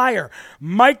the liar.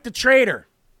 Mike the traitor.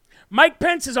 Mike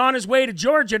Pence is on his way to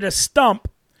Georgia to stump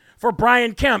for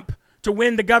Brian Kemp to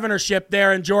win the governorship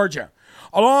there in Georgia.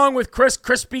 Along with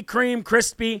Krispy Kreme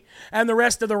Crispy and the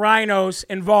rest of the rhinos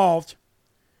involved.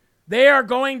 They are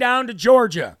going down to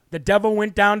Georgia. The devil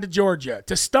went down to Georgia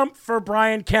to stump for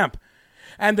Brian Kemp.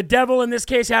 And the devil in this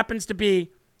case happens to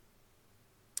be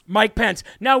Mike Pence.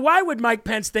 Now, why would Mike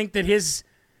Pence think that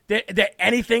that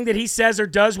anything that he says or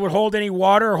does would hold any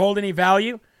water or hold any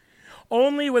value?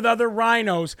 Only with other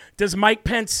rhinos does Mike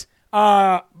Pence's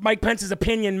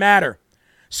opinion matter.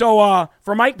 So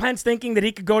for Mike Pence thinking that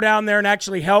he could go down there and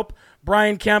actually help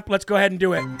Brian Kemp, let's go ahead and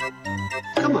do it.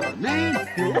 Come on, man.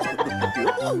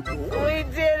 We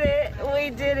did it. We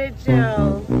did it,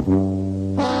 Rachel.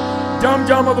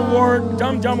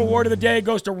 Dumb Award of the day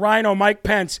goes to Rhino Mike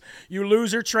Pence. You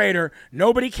loser traitor.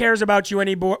 Nobody cares about you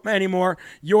anymore.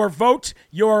 Your vote,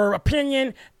 your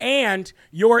opinion, and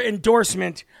your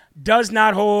endorsement does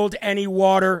not hold any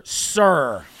water,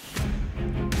 sir.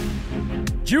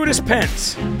 Judas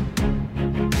Pence.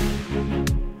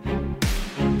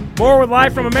 More with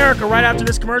Live from America right after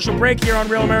this commercial break here on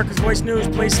Real America's Voice News.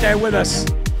 Please stay with us.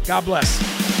 God bless.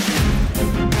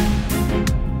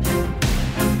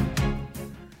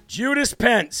 Judas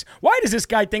Pence. Why does this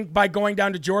guy think by going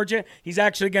down to Georgia he's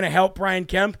actually going to help Brian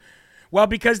Kemp? Well,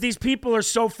 because these people are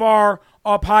so far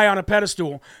up high on a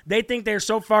pedestal. They think they're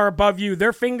so far above you.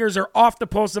 Their fingers are off the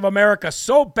pulse of America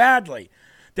so badly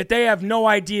that they have no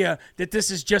idea that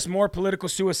this is just more political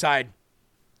suicide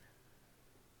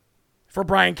for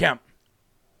Brian Kemp.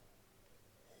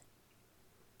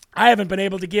 I haven't been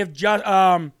able to give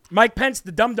Mike Pence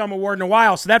the Dum Dum Award in a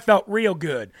while, so that felt real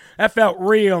good. That felt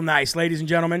real nice, ladies and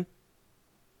gentlemen.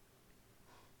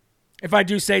 If I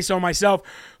do say so myself.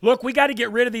 Look, we got to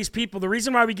get rid of these people. The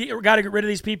reason why we got to get rid of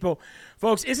these people,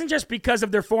 folks, isn't just because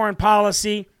of their foreign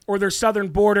policy or their southern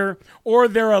border or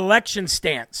their election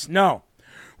stance. No.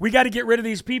 We got to get rid of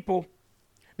these people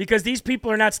because these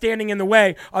people are not standing in the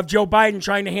way of Joe Biden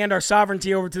trying to hand our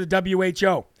sovereignty over to the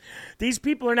WHO. These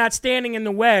people are not standing in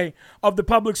the way of the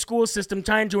public school system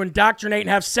trying to indoctrinate and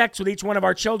have sex with each one of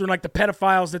our children like the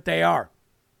pedophiles that they are.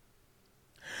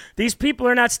 These people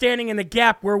are not standing in the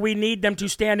gap where we need them to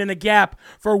stand in the gap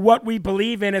for what we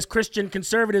believe in as Christian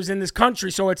conservatives in this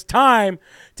country. So it's time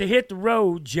to hit the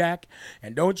road, Jack.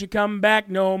 And don't you come back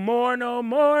no more, no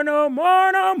more, no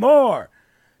more, no more.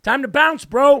 Time to bounce,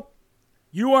 bro.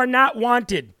 You are not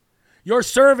wanted. Your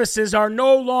services are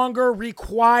no longer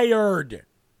required.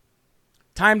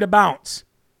 Time to bounce.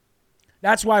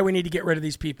 That's why we need to get rid of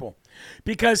these people.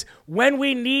 Because when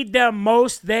we need them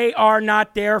most, they are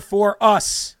not there for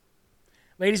us.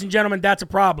 Ladies and gentlemen, that's a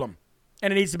problem.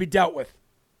 And it needs to be dealt with.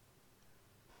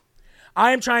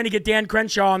 I am trying to get Dan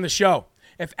Crenshaw on the show.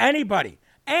 If anybody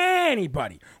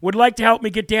would like to help me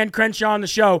get Dan Crenshaw on the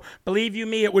show, believe you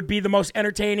me, it would be the most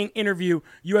entertaining interview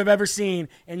you have ever seen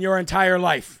in your entire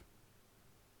life.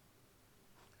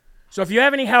 So if you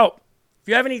have any help, if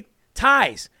you have any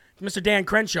ties to Mr. Dan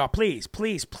Crenshaw, please,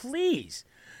 please, please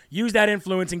use that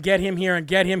influence and get him here and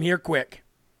get him here quick.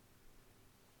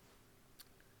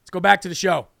 Let's go back to the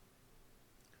show.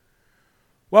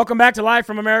 Welcome back to Live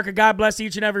from America. God bless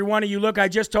each and every one of you. Look, I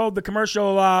just told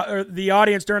the the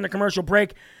audience during the commercial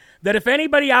break that if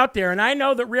anybody out there, and I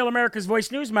know that Real America's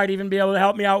Voice News might even be able to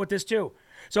help me out with this too.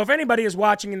 So if anybody is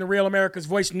watching in the Real America's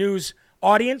Voice News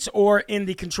audience or in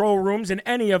the control rooms in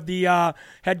any of the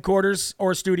headquarters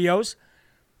or studios,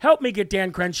 help me get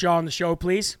Dan Crenshaw on the show,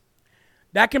 please.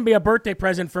 That can be a birthday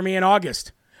present for me in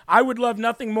August. I would love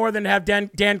nothing more than to have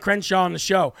Dan Crenshaw on the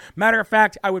show. Matter of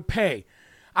fact, I would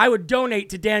donate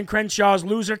to Dan Crenshaw's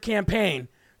loser campaign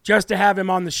just to have him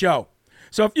on the show.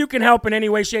 So if you can help in any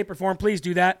way, shape, or form, please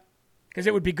do that, because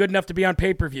it would be good enough to be on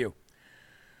pay-per-view.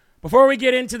 Before we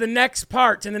get into the next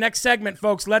part, in the next segment,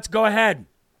 folks, let's go ahead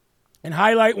and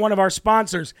highlight one of our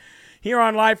sponsors here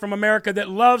on Live from America that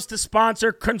loves to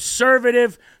sponsor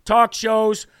conservative talk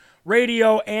shows,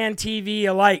 radio and TV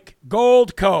alike.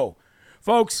 Goldco.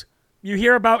 Folks, you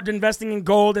hear about investing in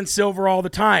gold and silver all the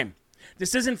time.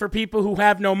 This isn't for people who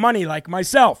have no money like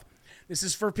myself. This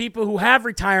is for people who have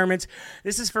retirements.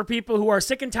 This is for people who are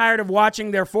sick and tired of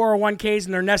watching their 401ks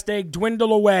and their nest egg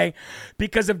dwindle away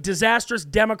because of disastrous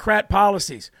Democrat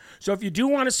policies. So if you do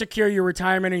want to secure your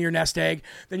retirement and your nest egg,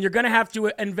 then you're going to have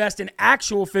to invest in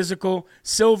actual physical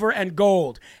silver and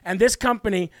gold. And this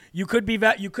company, you could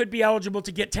be eligible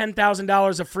to get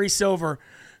 $10,000 of free silver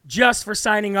just for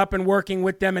signing up and working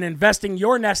with them and investing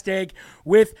your nest egg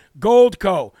with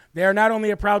Goldco. They are not only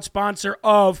a proud sponsor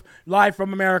of Live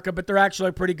from America, but they're actually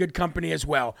a pretty good company as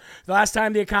well. The last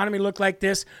time the economy looked like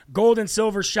this, gold and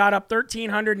silver shot up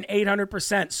 1,300 and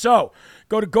 800%. So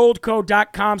go to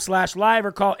goldco.com/live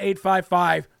or call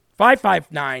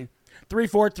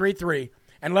 855-559-3433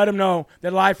 and let them know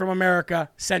that Live from America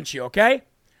sent you, okay?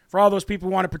 For all those people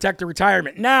who want to protect their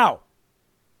retirement. Now,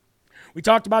 we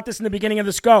talked about this in the beginning of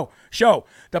the show.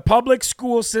 The public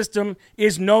school system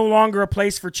is no longer a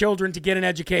place for children to get an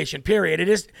education, period. It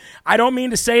is. I don't mean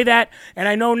to say that, and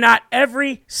I know not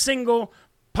every single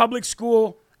public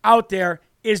school out there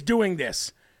is doing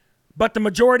this, but the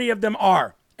majority of them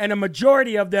are, and a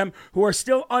majority of them who are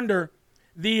still under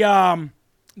the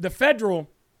federal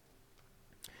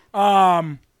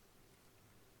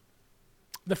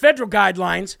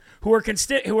guidelines, who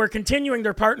are continuing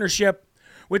their partnership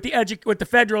with the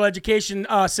federal education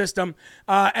system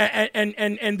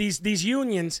and these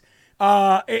unions.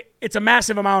 It's a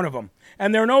massive amount of them,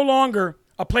 and they're no longer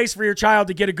a place for your child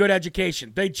to get a good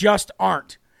education. They just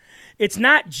aren't. It's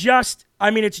not just. I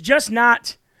mean, it's just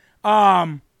not.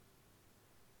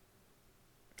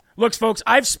 Looks, folks,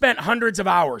 I've spent hundreds of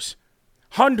hours,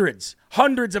 hundreds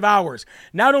of hours,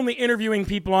 not only interviewing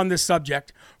people on this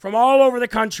subject from all over the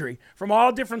country, from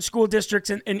all different school districts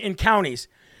and counties,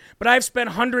 but I've spent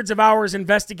hundreds of hours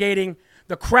investigating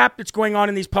the crap that's going on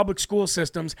in these public school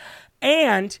systems,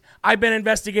 and I've been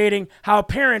investigating how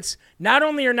parents not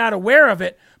only are not aware of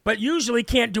it, but usually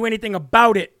can't do anything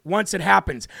about it once it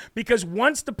happens. Because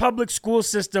once the public school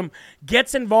system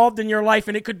gets involved in your life,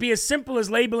 and it could be as simple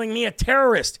as labeling me a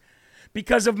terrorist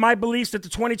because of my beliefs that the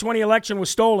 2020 election was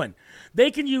stolen,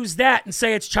 they can use that and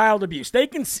say it's child abuse. They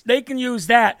can use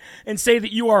that and say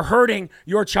that you are hurting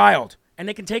your child, and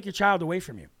they can take your child away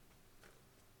from you.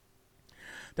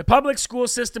 The public school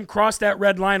system crossed that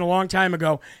red line a long time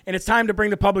ago, and it's time to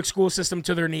bring the public school system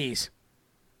to their knees.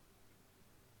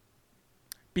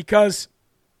 Because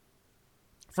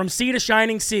from sea to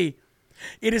shining sea,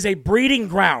 it is a breeding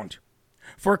ground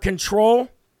for control,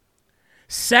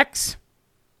 sex,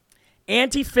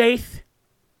 anti-faith,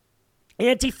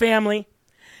 anti-family,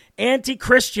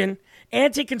 anti-Christian,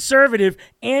 anti-conservative,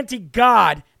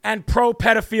 anti-God, and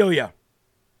pro-pedophilia.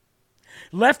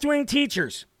 Left-wing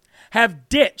teachers have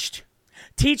ditched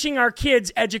teaching our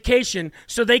kids education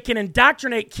so they can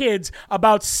indoctrinate kids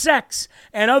about sex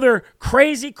and other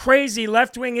crazy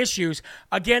left-wing issues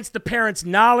against the parents'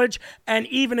 knowledge and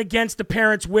even against the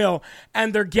parents' will,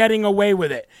 and they're getting away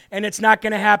with it. And it's not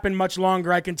going to happen much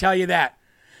longer, I can tell you that,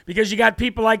 because you got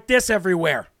people like this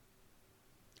everywhere.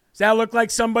 Does that look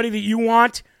like somebody that you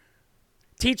want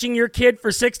teaching your kid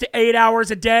for 6 to 8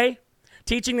 hours a day?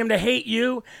 Teaching them to hate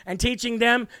you and teaching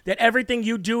them that everything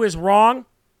you do is wrong?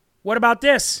 What about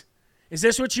this? Is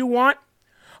this what you want?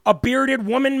 A bearded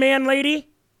woman, man, lady?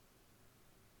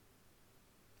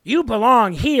 You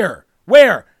belong here.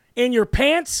 Where? In your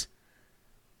pants?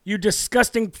 You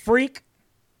disgusting freak.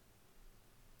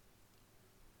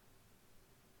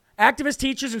 Activist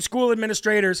teachers and school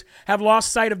administrators have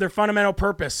lost sight of their fundamental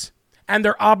purpose and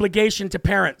their obligation to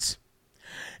parents.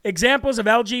 Examples of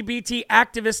LGBT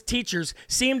activist teachers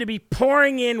seem to be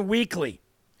pouring in weekly.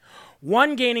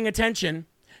 One gaining attention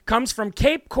comes from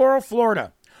Cape Coral,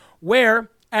 Florida, where,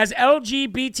 as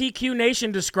LGBTQ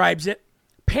Nation describes it,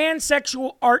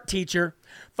 pansexual art teacher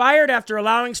fired after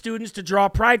allowing students to draw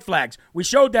pride flags. We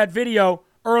showed that video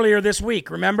earlier this week,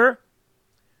 remember?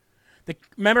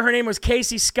 Remember her name was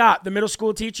Casey Scott, the middle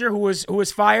school teacher who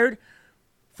was fired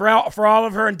for all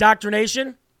of her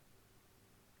indoctrination?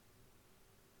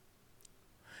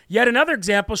 Yet another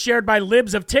example shared by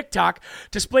Libs of TikTok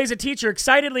displays a teacher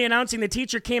excitedly announcing the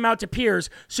teacher came out to peers,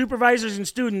 supervisors, and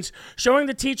students, showing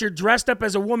the teacher dressed up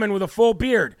as a woman with a full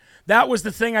beard. That was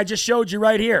the thing I just showed you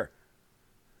right here.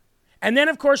 And then,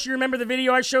 of course, you remember the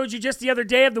video I showed you just the other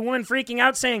day of the woman freaking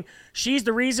out saying she's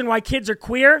the reason why kids are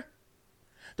queer?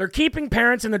 They're keeping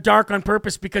parents in the dark on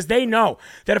purpose because they know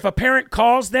that if a parent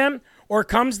calls them or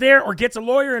comes there or gets a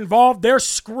lawyer involved, they're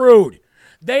screwed.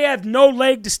 They have no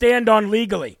leg to stand on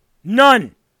legally.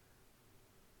 None.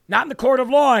 Not in the court of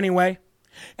law, anyway.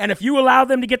 And if you allow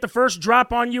them to get the first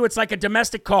drop on you, it's like a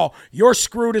domestic call. You're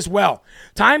screwed as well.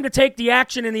 Time to take the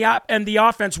action and the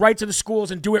offense right to the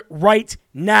schools and do it right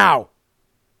now.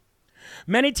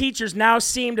 Many teachers now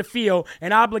seem to feel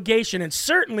an obligation and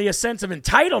certainly a sense of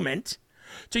entitlement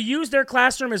to use their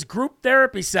classroom as group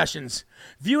therapy sessions,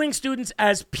 viewing students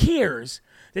as peers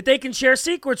that they can share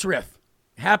secrets with.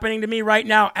 Happening to me right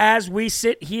now as we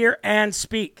sit here and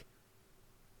speak.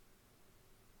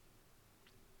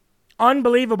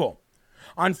 Unbelievable.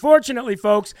 Unfortunately,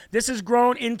 folks, this has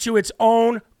grown into its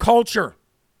own culture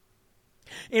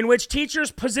in which teachers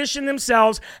position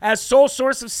themselves as sole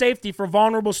source of safety for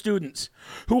vulnerable students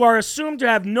who are assumed to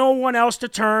have no one else to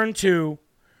turn to,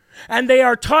 and they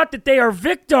are taught that they are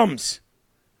victims.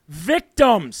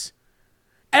 Victims.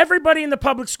 Everybody in the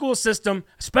public school system,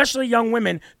 especially young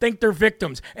women, think they're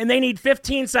victims. And they need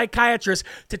 15 psychiatrists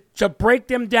to break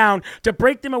them down, to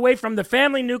break them away from the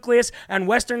family nucleus and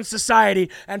Western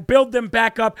society and build them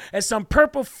back up as some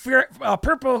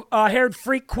purple-haired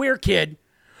freak queer kid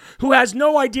who has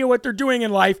no idea what they're doing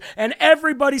in life. And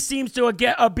everybody seems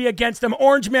to be against them.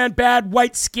 Orange man bad,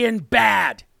 white skin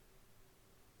bad.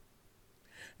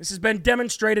 This has been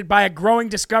demonstrated by a growing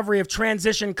discovery of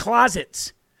transition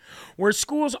closets, where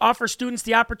schools offer students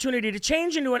the opportunity to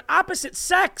change into an opposite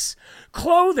sex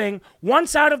clothing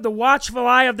once out of the watchful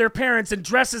eye of their parents and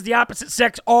dress as the opposite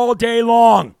sex all day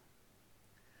long.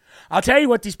 I'll tell you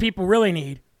what these people really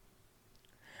need.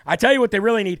 I tell you what they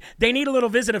really need. They need a little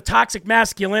visit of toxic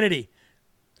masculinity,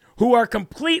 who are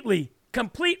completely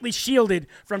shielded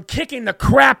from kicking the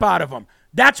crap out of them.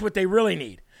 That's what they really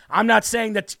need. I'm not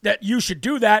saying that you should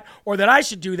do that or that I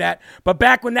should do that, but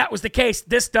back when that was the case,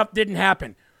 this stuff didn't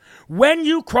happen. When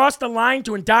you cross the line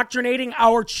to indoctrinating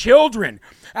our children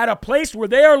at a place where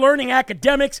they are learning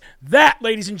academics, that,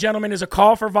 ladies and gentlemen, is a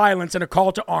call for violence and a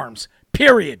call to arms.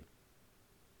 Period.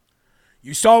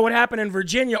 You saw what happened in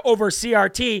Virginia over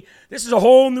CRT. This is a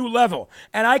whole new level.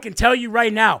 And I can tell you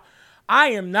right now, I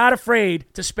am not afraid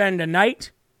to spend a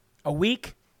night, a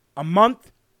week, a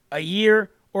month, a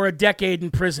year, or a decade in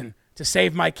prison to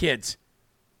save my kids.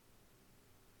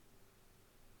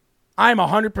 I'm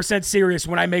 100% serious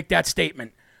when I make that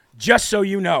statement, just so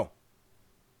you know.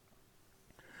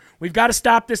 We've got to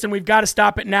stop this, and we've got to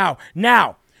stop it now.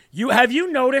 Now, have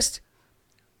you noticed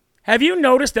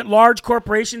that large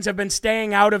corporations have been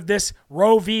staying out of this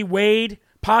Roe v. Wade,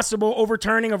 possible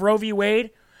overturning of Roe v. Wade?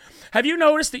 Have you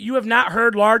noticed that you have not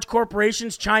heard large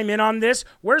corporations chime in on this?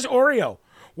 Where's Oreo?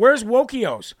 Where's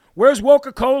Wokios? Where's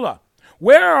Coca-Cola?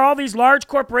 Where are all these large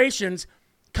corporations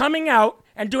coming out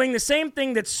and doing the same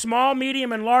thing that small,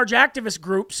 medium, and large activist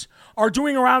groups are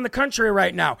doing around the country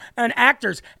right now? And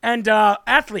actors and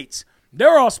athletes.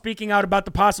 They're all speaking out about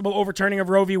the possible overturning of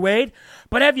Roe v. Wade.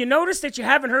 But have you noticed that you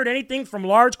haven't heard anything from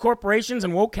large corporations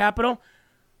and woke capital?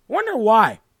 I wonder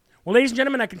why. Well, ladies and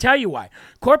gentlemen, I can tell you why.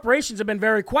 Corporations have been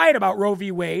very quiet about Roe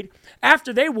v. Wade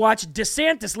after they watched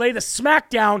DeSantis lay the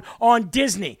smackdown on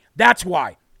Disney. That's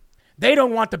why. They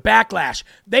don't want the backlash.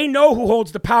 They know who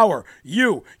holds the power.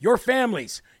 You, your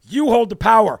families. You hold the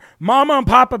power. Mama and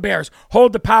Papa Bears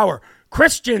hold the power.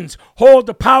 Christians hold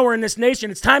the power in this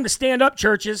nation. It's time to stand up,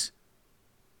 churches.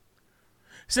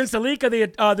 Since the leak of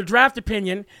the draft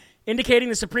opinion indicating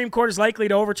the Supreme Court is likely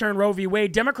to overturn Roe v.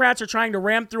 Wade, Democrats are trying to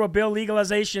ram through a bill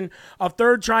legalization of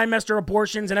third trimester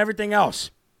abortions and everything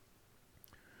else.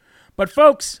 But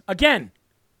folks, again,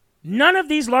 none of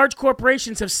these large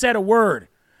corporations have said a word.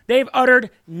 They've uttered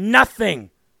nothing.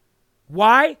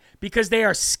 Why? Because they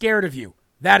are scared of you.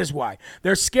 That is why.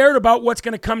 They're scared about what's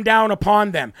going to come down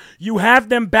upon them. You have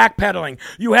them backpedaling.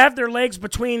 You have their legs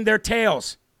between their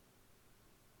tails.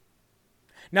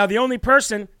 Now, the only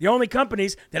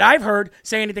companies that I've heard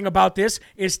say anything about this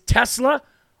is Tesla,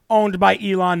 owned by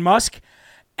Elon Musk,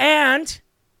 and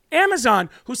Amazon,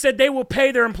 who said they will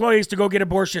pay their employees to go get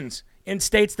abortions in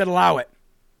states that allow it.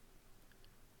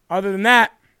 Other than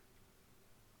that,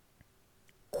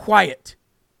 quiet,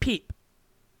 peep,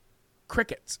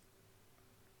 crickets.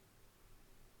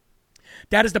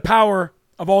 That is the power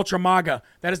of Ultra MAGA.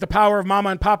 That is the power of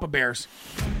Mama and Papa Bears.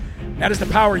 That is the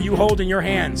power you hold in your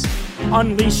hands.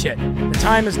 Unleash it. The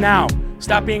time is now.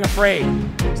 Stop being afraid.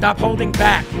 Stop holding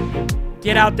back.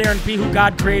 Get out there and be who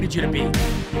God created you to be.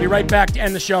 We'll be right back to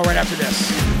end the show right after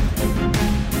this.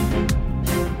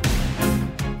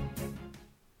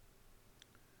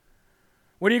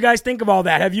 What do you guys think of all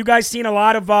that? Have you guys seen a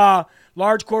lot of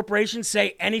large corporations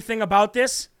say anything about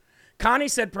this? Connie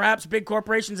said perhaps big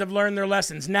corporations have learned their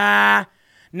lessons. Nah,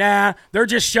 they're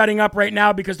just shutting up right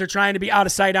now because they're trying to be out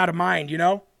of sight, out of mind, you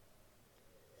know?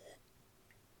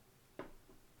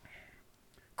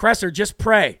 Cresser, just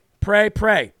pray.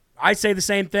 I say the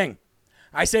same thing.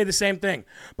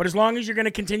 But as long as you're going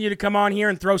to continue to come on here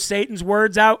and throw Satan's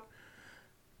words out,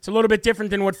 it's a little bit different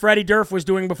than what Freddie Durf was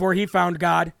doing before he found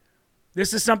God.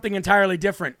 This is something entirely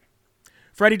different.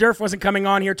 Freddie Durf wasn't coming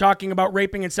on here talking about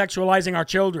raping and sexualizing our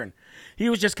children. He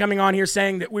was just coming on here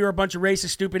saying that we were a bunch of racist,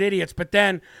 stupid idiots, but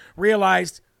then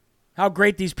realized how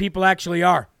great these people actually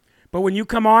are. But when you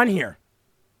come on here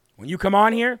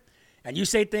and you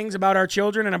say things about our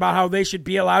children and about how they should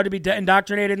be allowed to be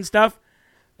indoctrinated and stuff,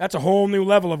 that's a whole new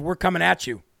level of we're coming at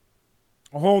you.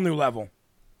 A whole new level.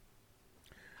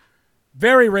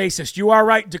 Very racist. You are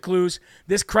right, DeCluse.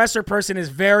 This Cresser person is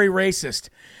very racist.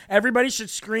 Everybody should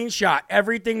screenshot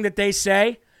everything that they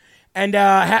say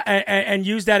and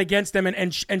use that against them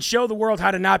and show the world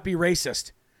how to not be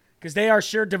racist. Because they are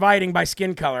sure dividing by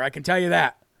skin color. I can tell you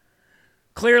that.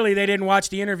 Clearly, they didn't watch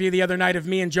the interview the other night of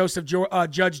me and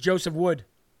Judge Joseph Wood.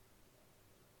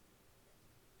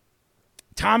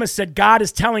 Thomas said God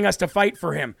is telling us to fight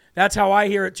for him. That's how I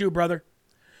hear it too, brother.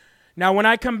 Now, when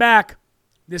I come back,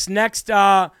 this next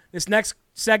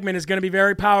segment is going to be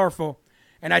very powerful,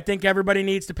 and I think everybody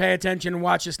needs to pay attention and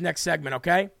watch this next segment,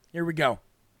 okay? Here we go.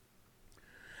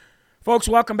 Folks,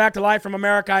 welcome back to Live from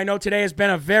America. I know today has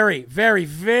been a very, very,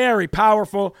 very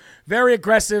powerful, very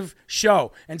aggressive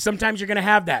show. And sometimes you're going to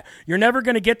have that. You're never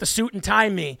going to get the suit and tie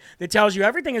me that tells you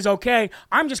everything is okay.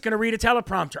 I'm just going to read a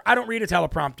teleprompter. I don't read a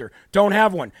teleprompter. Don't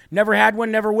have one. Never had one,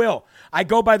 never will. I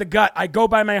go by the gut. I go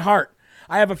by my heart.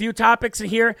 I have a few topics in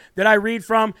here that I read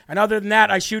from, and other than that,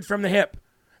 I shoot from the hip.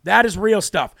 That is real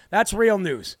stuff. That's real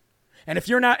news. And if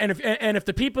you're not, and if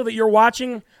the people that you're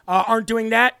watching aren't doing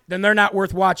that, then they're not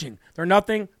worth watching. They're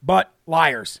nothing but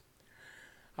liars.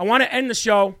 I want to end the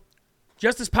show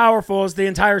just as powerful as the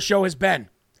entire show has been,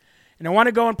 and I want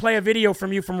to go and play a video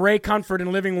from you from Ray Comfort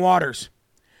and Living Waters.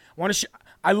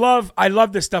 I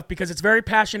love this stuff because it's very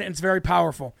passionate and it's very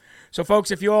powerful. So,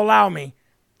 folks, if you'll allow me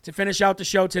to finish out the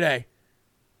show today,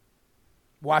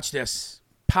 watch this.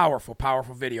 Powerful,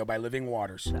 powerful video by Living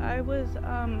Waters. I was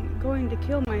going to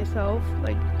kill myself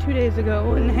like 2 days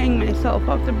ago and hang myself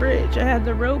off the bridge. I had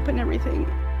the rope and everything.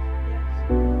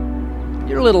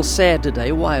 You're a little sad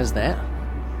today. Why is that?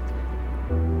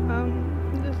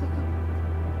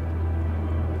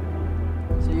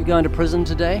 So you're going to prison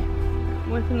today?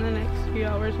 Within the next few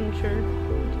hours, I'm sure.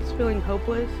 I'm just feeling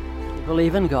hopeless. You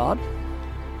believe in God?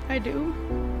 I do.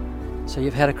 So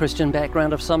you've had a Christian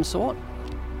background of some sort?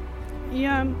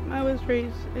 Yeah, I was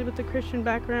raised with a Christian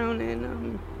background,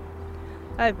 and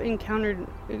I've encountered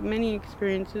many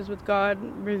experiences with God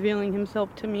revealing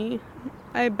himself to me.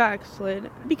 I backslid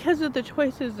because of the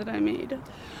choices that I made.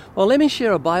 Well, let me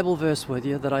share a Bible verse with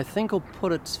you that I think will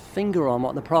put its finger on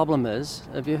what the problem is.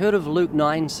 Have you heard of Luke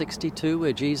 9:62,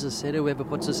 where Jesus said, "Whoever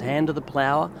puts his hand to the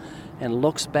plow and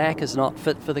looks back is not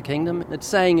fit for the kingdom"? It's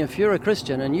saying if you're a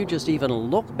Christian and you just even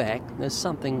look back, there's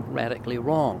something radically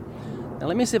wrong. Now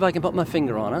let me see if I can put my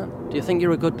finger on it. Do you think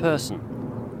you're a good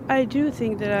person? I do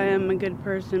think that I am a good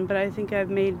person, but I think I've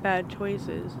made bad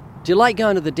choices. Do you like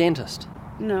going to the dentist?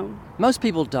 No. Most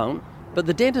people don't, but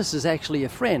the dentist is actually your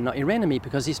friend, not your enemy,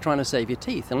 because he's trying to save your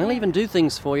teeth. And he'll even do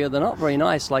things for you that are not very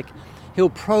nice, like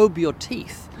he'll probe your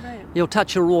teeth. Right. He'll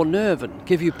touch a raw nerve and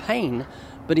give you pain,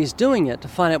 but he's doing it to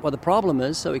find out what the problem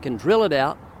is so he can drill it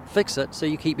out, fix it, so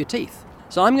you keep your teeth.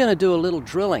 So I'm going to do a little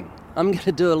drilling. I'm going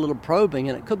to do a little probing,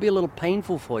 and it could be a little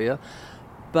painful for you,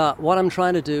 but what I'm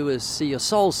trying to do is see your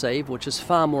soul saved, which is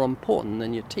far more important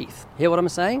than your teeth. Hear what I'm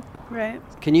saying? Right.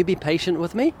 Can you be patient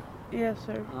with me? Yes,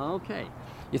 sir. Okay.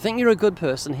 You think you're a good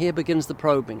person, here begins the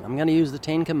probing. I'm going to use the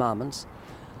 10 Commandments.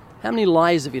 How many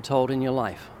lies have you told in your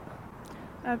life?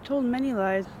 I've told many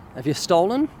lies. Have you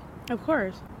stolen? Of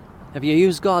course. Have you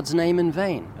used God's name in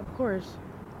vain? Of course.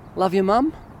 Love your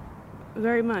mum?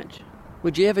 Very much.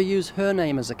 Would you ever use her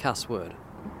name as a cuss word?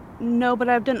 No, but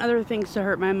I've done other things to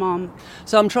hurt my mom.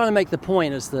 So I'm trying to make the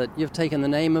point is that you've taken the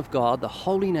name of God, the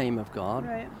holy name of God,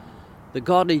 Right. the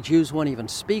godly Jews won't even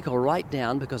speak or write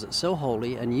down because it's so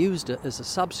holy, and used it as a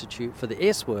substitute for the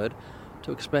S word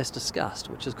to express disgust,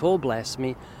 which is called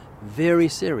blasphemy. Very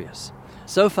serious.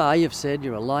 So far you've said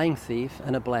you're a lying thief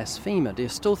and a blasphemer. Do you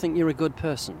still think you're a good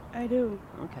person? I do.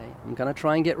 Okay, I'm going to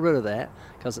try and get rid of that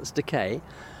because it's decay.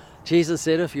 Jesus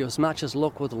said if you as much as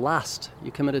look with lust,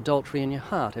 you commit adultery in your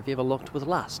heart. Have you ever looked with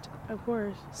lust? Of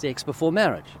course. Sex before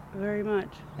marriage. Very much.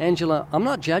 Angela, I'm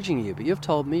not judging you, but you've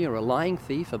told me you're a lying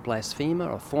thief, a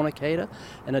blasphemer, a fornicator,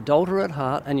 an adulterer at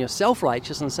heart, and you're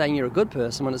self-righteous and saying you're a good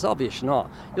person when it's obvious you're not.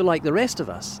 You're like the rest of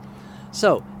us.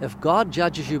 So, if God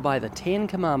judges you by the 10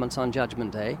 Commandments on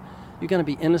Judgment Day, you're going to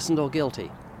be innocent or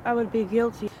guilty. I would be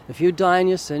guilty. If you die in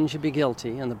your sins, you'll be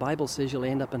guilty, and the Bible says you'll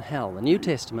end up in hell. The New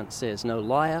Testament says no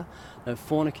liar, no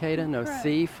fornicator, no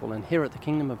thief will inherit the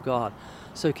kingdom of God.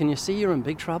 So can you see you're in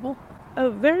big trouble?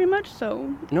 Very much so.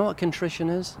 You know what contrition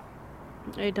is?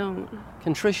 I don't.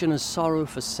 Contrition is sorrow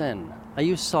for sin. Are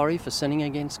you sorry for sinning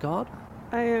against God?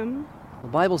 I am. The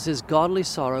Bible says godly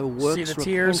sorrow works tears,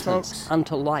 repentance folks?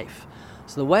 unto life.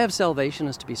 So the way of salvation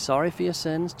is to be sorry for your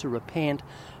sins, to repent,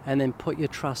 and then put your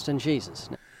trust in Jesus.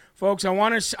 Folks, I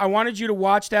wanted you to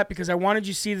watch that because I wanted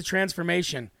you to see the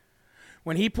transformation.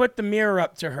 When he put the mirror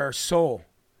up to her soul,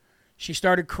 she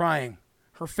started crying.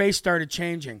 Her face started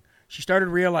changing. She started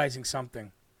realizing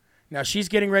something. Now, she's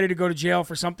getting ready to go to jail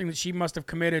for something that she must have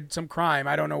committed, some crime.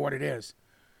 I don't know what it is.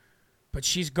 But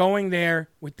she's going there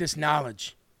with this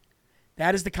knowledge.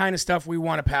 That is the kind of stuff we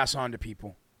want to pass on to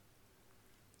people.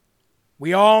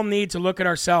 We all need to look at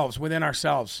ourselves, within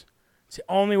ourselves. It's the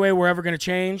only way we're ever going to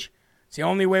change. It's the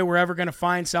only way we're ever going to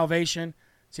find salvation.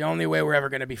 It's the only way we're ever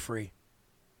going to be free.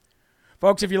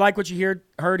 Folks, if you like what you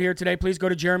heard here today, please go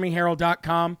to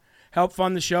jeremyherald.com. Help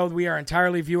fund the show. We are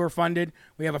entirely viewer funded.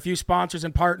 We have a few sponsors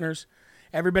and partners.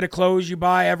 Every bit of clothes you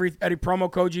buy, every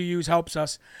promo code you use helps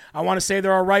us. I want to say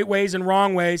there are right ways and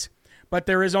wrong ways, but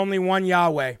there is only one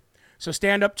Yahweh. So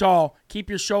stand up tall, keep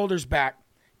your shoulders back,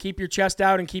 keep your chest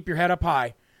out, and keep your head up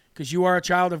high, because you are a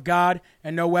child of God,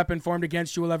 and no weapon formed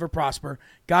against you will ever prosper.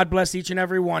 God bless each and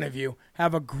every one of you.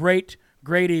 Have a great,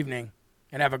 great evening,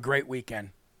 and have a great weekend.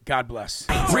 God bless.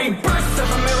 Rebirth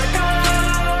of America.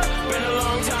 Been a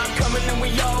long time coming, and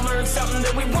we